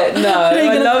me out. No,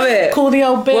 I love it. Call the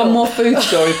old Bill. One more food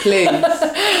story, please.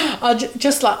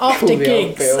 Just like after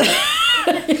gigs.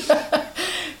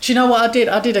 Do you know what I did?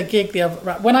 I did a gig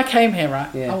when I came here,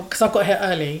 right? Because I got here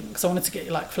early because I wanted to get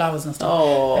like flowers and stuff.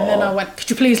 Oh. And then I went, could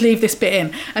you please leave this bit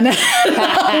in? And then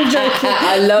I'm joking.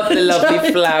 I love the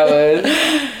lovely flowers.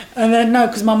 And then no,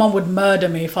 because my mum would murder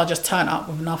me if I just turn up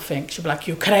with nothing. She'd be like,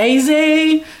 "You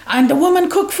crazy? And the woman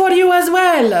cook for you as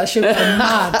well." She'd go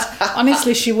mad.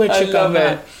 Honestly, she would. She'd go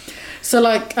mad. So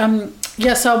like,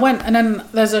 so I went, and then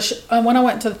there's when I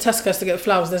went to the Tesco's to get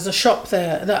flowers, there's a shop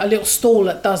there, a little stall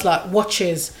that does like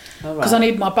watches, because I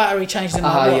need my battery changed in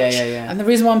my watch. And the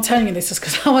reason why I'm telling you this is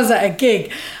because I was at a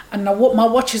gig, and my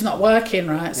watch is not working,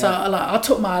 right? So I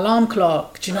took my alarm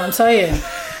clock. Do you know what I'm saying?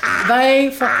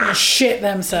 They fucking shit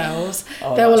themselves.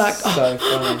 They were like, so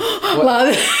funny.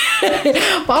 Like,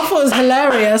 but I thought it was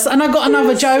hilarious, and I got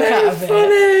another joke out of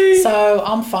it. So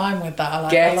I'm fine with that. I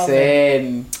love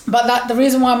it. But the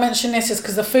reason why I mention this is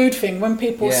because the food thing. When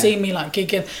people see me like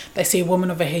gigging, they see a woman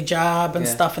with a hijab and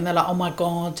stuff, and they're like, "Oh my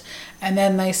god!" And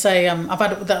then they say, "I've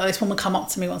had this woman come up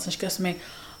to me once, and she goes to me,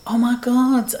 'Oh my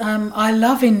god, I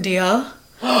love India.'"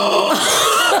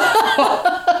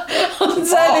 I'm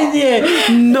telling you.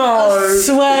 No. I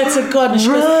swear to God. And she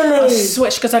goes, I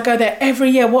swear, because I go there every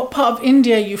year. What part of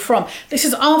India are you from? This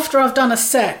is after I've done a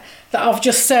set that I've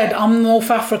just said I'm North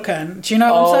African. Do you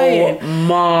know what I'm saying? Oh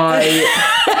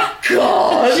my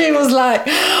God. She was like,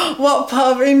 "What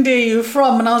part of India are you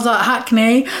from?" And I was like,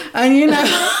 "Hackney." And you know,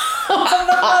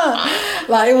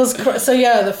 like it was so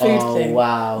the food thing.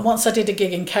 Wow. Once I did a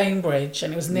gig in Cambridge,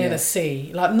 and it was near the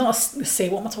sea, like not a sea,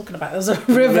 what am I talking about? There was a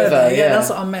river there. Yeah, that's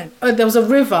what I meant. There was a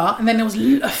river, and then there was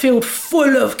a field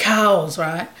full of cows,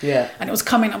 right? Yeah. And it was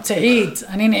coming up to Eid,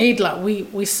 and in Eid, like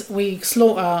we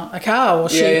slaughter a cow or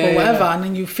sheep or whatever, and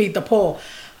then you feed the poor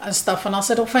and stuff. And I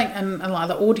said, and like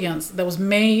the audience, there was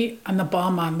me and the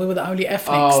barman. We were the only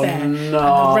ethnics there, and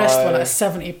the rest were like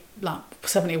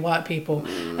 70 white people.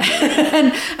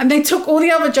 and they took all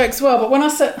the other jokes well, but when I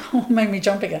said, made me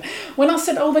jump again. When I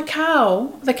said, the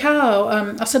cow,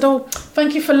 I said,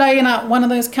 "Thank you for laying out one of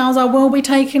those cows. I will be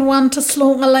taking one to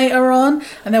slaughter later on."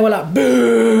 And they were like,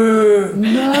 "Boo!"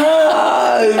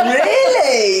 No,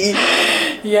 really?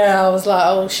 Yeah, I was like,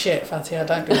 "Oh shit, Fatty, I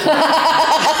don't do that."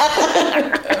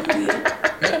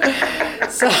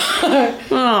 So,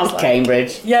 like,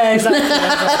 Cambridge. Yeah, exactly.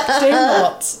 Do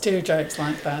not do jokes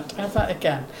like that ever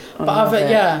again. But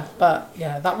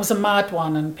that was a mad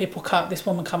one. And this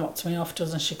woman come up to me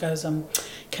afterwards, and she goes,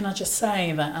 "Can I just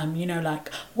say that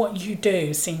like what you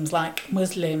do seems like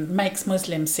makes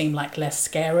Muslims seem like less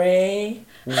scary."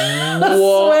 I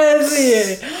swear to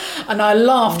you. And I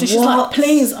laughed, and she's like,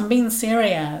 "Please, I'm being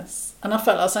serious." And I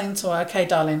felt like saying to her, "Okay,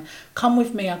 darling, come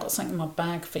with me. I've got something in my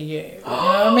bag for you." You know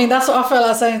what I mean? That's what I felt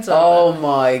like saying to her. Oh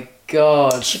my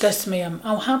God. She goes to me,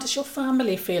 "How does your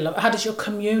family feel? How does your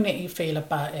community feel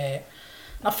about it?"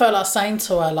 And I felt like saying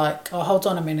to her, like, hold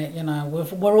on a minute,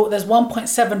 we're all, there's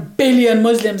 1.7 billion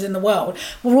Muslims in the world.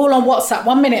 We're all on WhatsApp.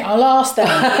 1 minute, I'll ask them.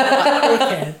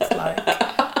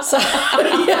 So,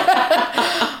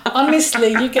 yeah.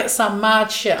 Honestly, you get some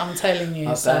mad shit, I'm telling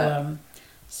you.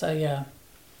 So yeah.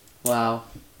 Wow.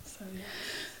 So, yeah.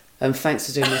 And thanks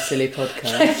for doing this silly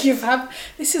podcast. Thank you for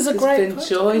this is a great podcast. It's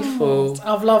been joyful.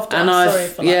 I've loved it. I'm sorry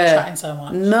for chatting so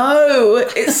much. No,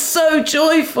 it's so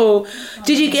joyful.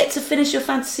 Did you get to finish your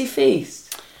fantasy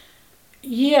feast?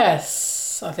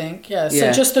 Yes, I think, yeah.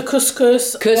 So just the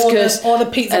couscous or the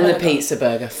pizza and burger. the pizza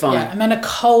burger, fine. Yeah, and then a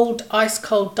ice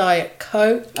cold Diet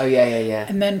Coke. Oh, yeah.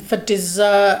 And then for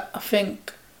dessert, I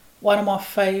think one of my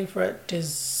favourite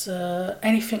dessert,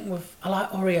 anything I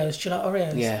like Oreos. Do you like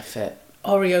Oreos? Yeah, fit.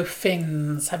 Oreo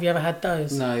thins. Have you ever had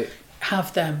those? No.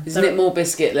 Have them. Isn't it more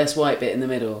biscuit, less white bit in the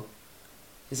middle?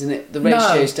 Isn't it? The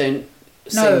ratios don't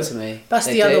sing to me. That's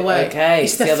the other way. Okay,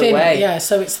 it's the other way. Yeah,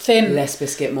 so it's thin. Less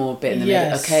biscuit, more bit in the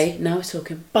middle. Okay, now we're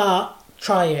talking. But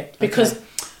try it. Because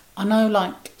I know,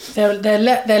 like they're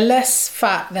less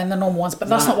fat than the normal ones, but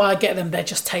that's not why I get them. They're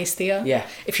just tastier. Yeah.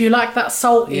 If you like that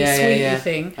salty, sweety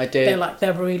thing, I do.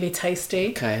 They're really tasty.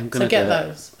 Okay, I'm gonna get do it.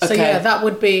 those. Okay. So yeah, that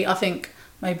would be, I think,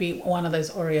 maybe one of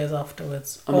those Oreos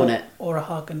afterwards. I'm on it. Or a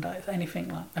Haagen-Dazs, anything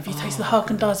like. Have you tasted the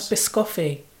Haagen-Dazs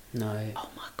biscotti? No. Oh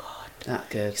my god. That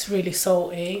good. It's really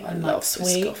salty and like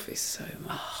sweet. Biscotti so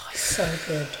much. Oh, it's so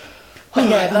good. But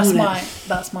yeah,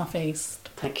 that's my feast.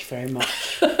 Thank you very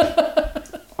much.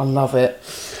 I love it.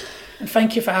 And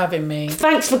thank you for having me.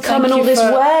 Thanks for coming all this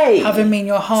way. Having me in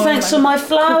your home. Thanks for my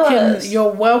flowers. Cooking.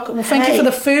 You're welcome. Well, thank you for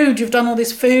the food. You've done all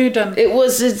this food, and it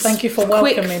was. Thank you for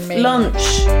welcoming me.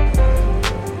 Lunch.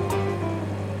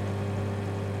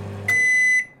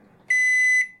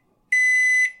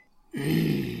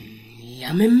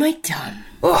 Yum in my tongue.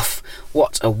 Oof!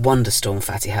 What a wonderstorm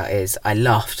Fatty Hat is. I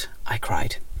laughed. I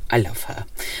cried. I love her.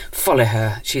 Follow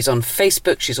her. She's on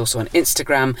Facebook. She's also on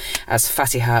Instagram as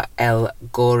Fatiha El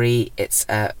Ghorri. It's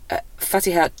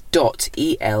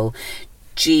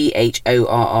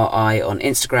fatiha.elghorri on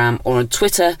Instagram, or on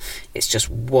Twitter. It's just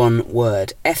one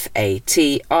word: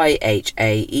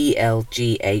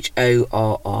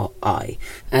 FATIHAELGHORRI.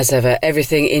 As ever,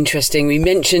 everything interesting we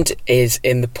mentioned is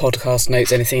in the podcast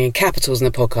notes. Anything in capitals in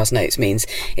the podcast notes means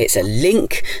it's a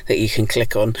link that you can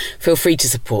click on. Feel free to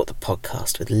support the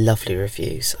podcast with lovely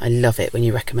reviews. I love it when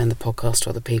you recommend the podcast to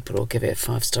other people or give it a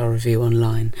 5-star review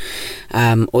online.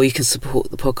 Or you can support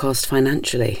the podcast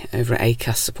financially over at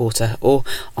Acast Supporter or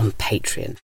on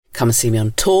Patreon. Come and see me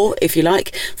on tour if you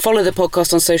like. Follow the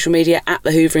podcast on social media at The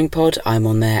Hoovering Pod. I'm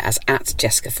on there as at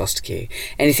Jessica Fostekew.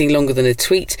 Anything longer than a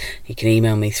tweet, you can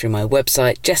email me through my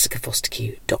website,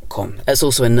 jessicafostekew.com. That's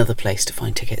also another place to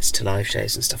find tickets to live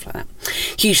shows and stuff like that.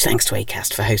 Huge thanks to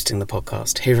Acast for hosting the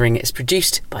podcast. Hoovering is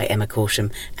produced by Emma Corsham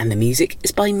and the music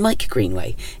is by Mike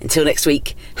Greenway. Until next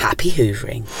week, happy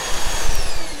Hoovering.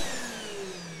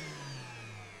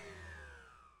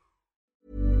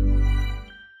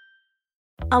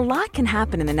 A lot can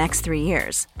happen in the next 3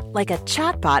 years. Like a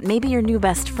chatbot may be your new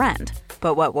best friend.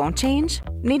 But what won't change?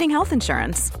 Needing health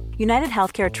insurance. United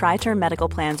Healthcare Tri-Term Medical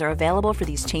Plans are available for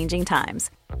these changing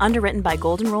times. Underwritten by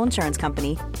Golden Rule Insurance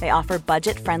Company, they offer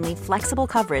budget-friendly, flexible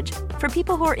coverage for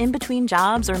people who are in between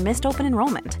jobs or missed open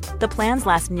enrollment. The plans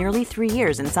last nearly 3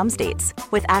 years in some states,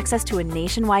 with access to a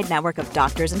nationwide network of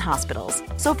doctors and hospitals.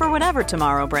 So for whatever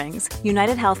tomorrow brings,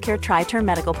 United Healthcare Tri-Term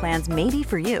Medical Plans may be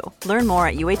for you. Learn more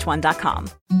at uh1.com.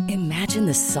 Imagine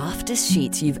the softest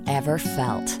sheets you've ever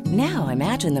felt. Now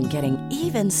imagine them getting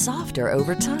even softer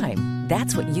over time.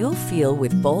 That's what you'll feel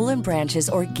with Boll & Branch's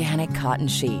organic cotton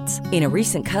sheets. In a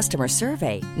recent customer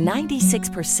survey,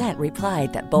 96%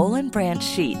 replied that Boll & Branch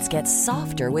sheets get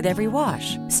softer with every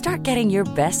wash. Start getting your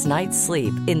best night's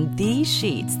sleep in these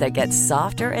sheets that get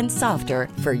softer and softer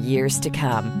for years to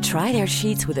come. Try their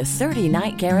sheets with a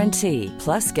 30-night guarantee.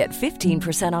 Plus, get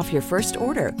 15% off your first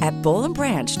order at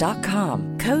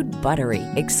bollandbranch.com. Code BUTTERY.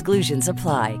 Exclusions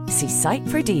apply. See site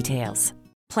for details.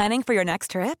 Planning for your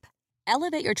next trip?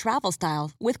 Elevate your travel style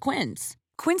with Quince.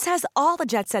 Quince has all the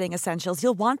jet-setting essentials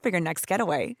you'll want for your next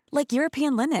getaway, like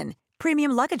European linen,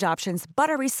 premium luggage options,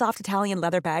 buttery soft Italian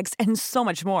leather bags, and so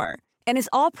much more. And is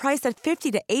all priced at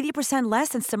 50 to 80% less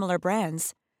than similar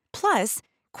brands. Plus,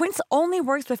 Quince only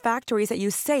works with factories that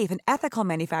use safe and ethical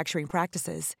manufacturing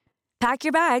practices. Pack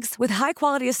your bags with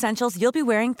high-quality essentials you'll be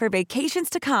wearing for vacations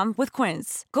to come with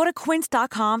Quince. Go to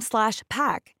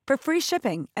quince.com/pack for free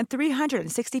shipping and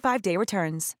 365-day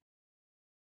returns.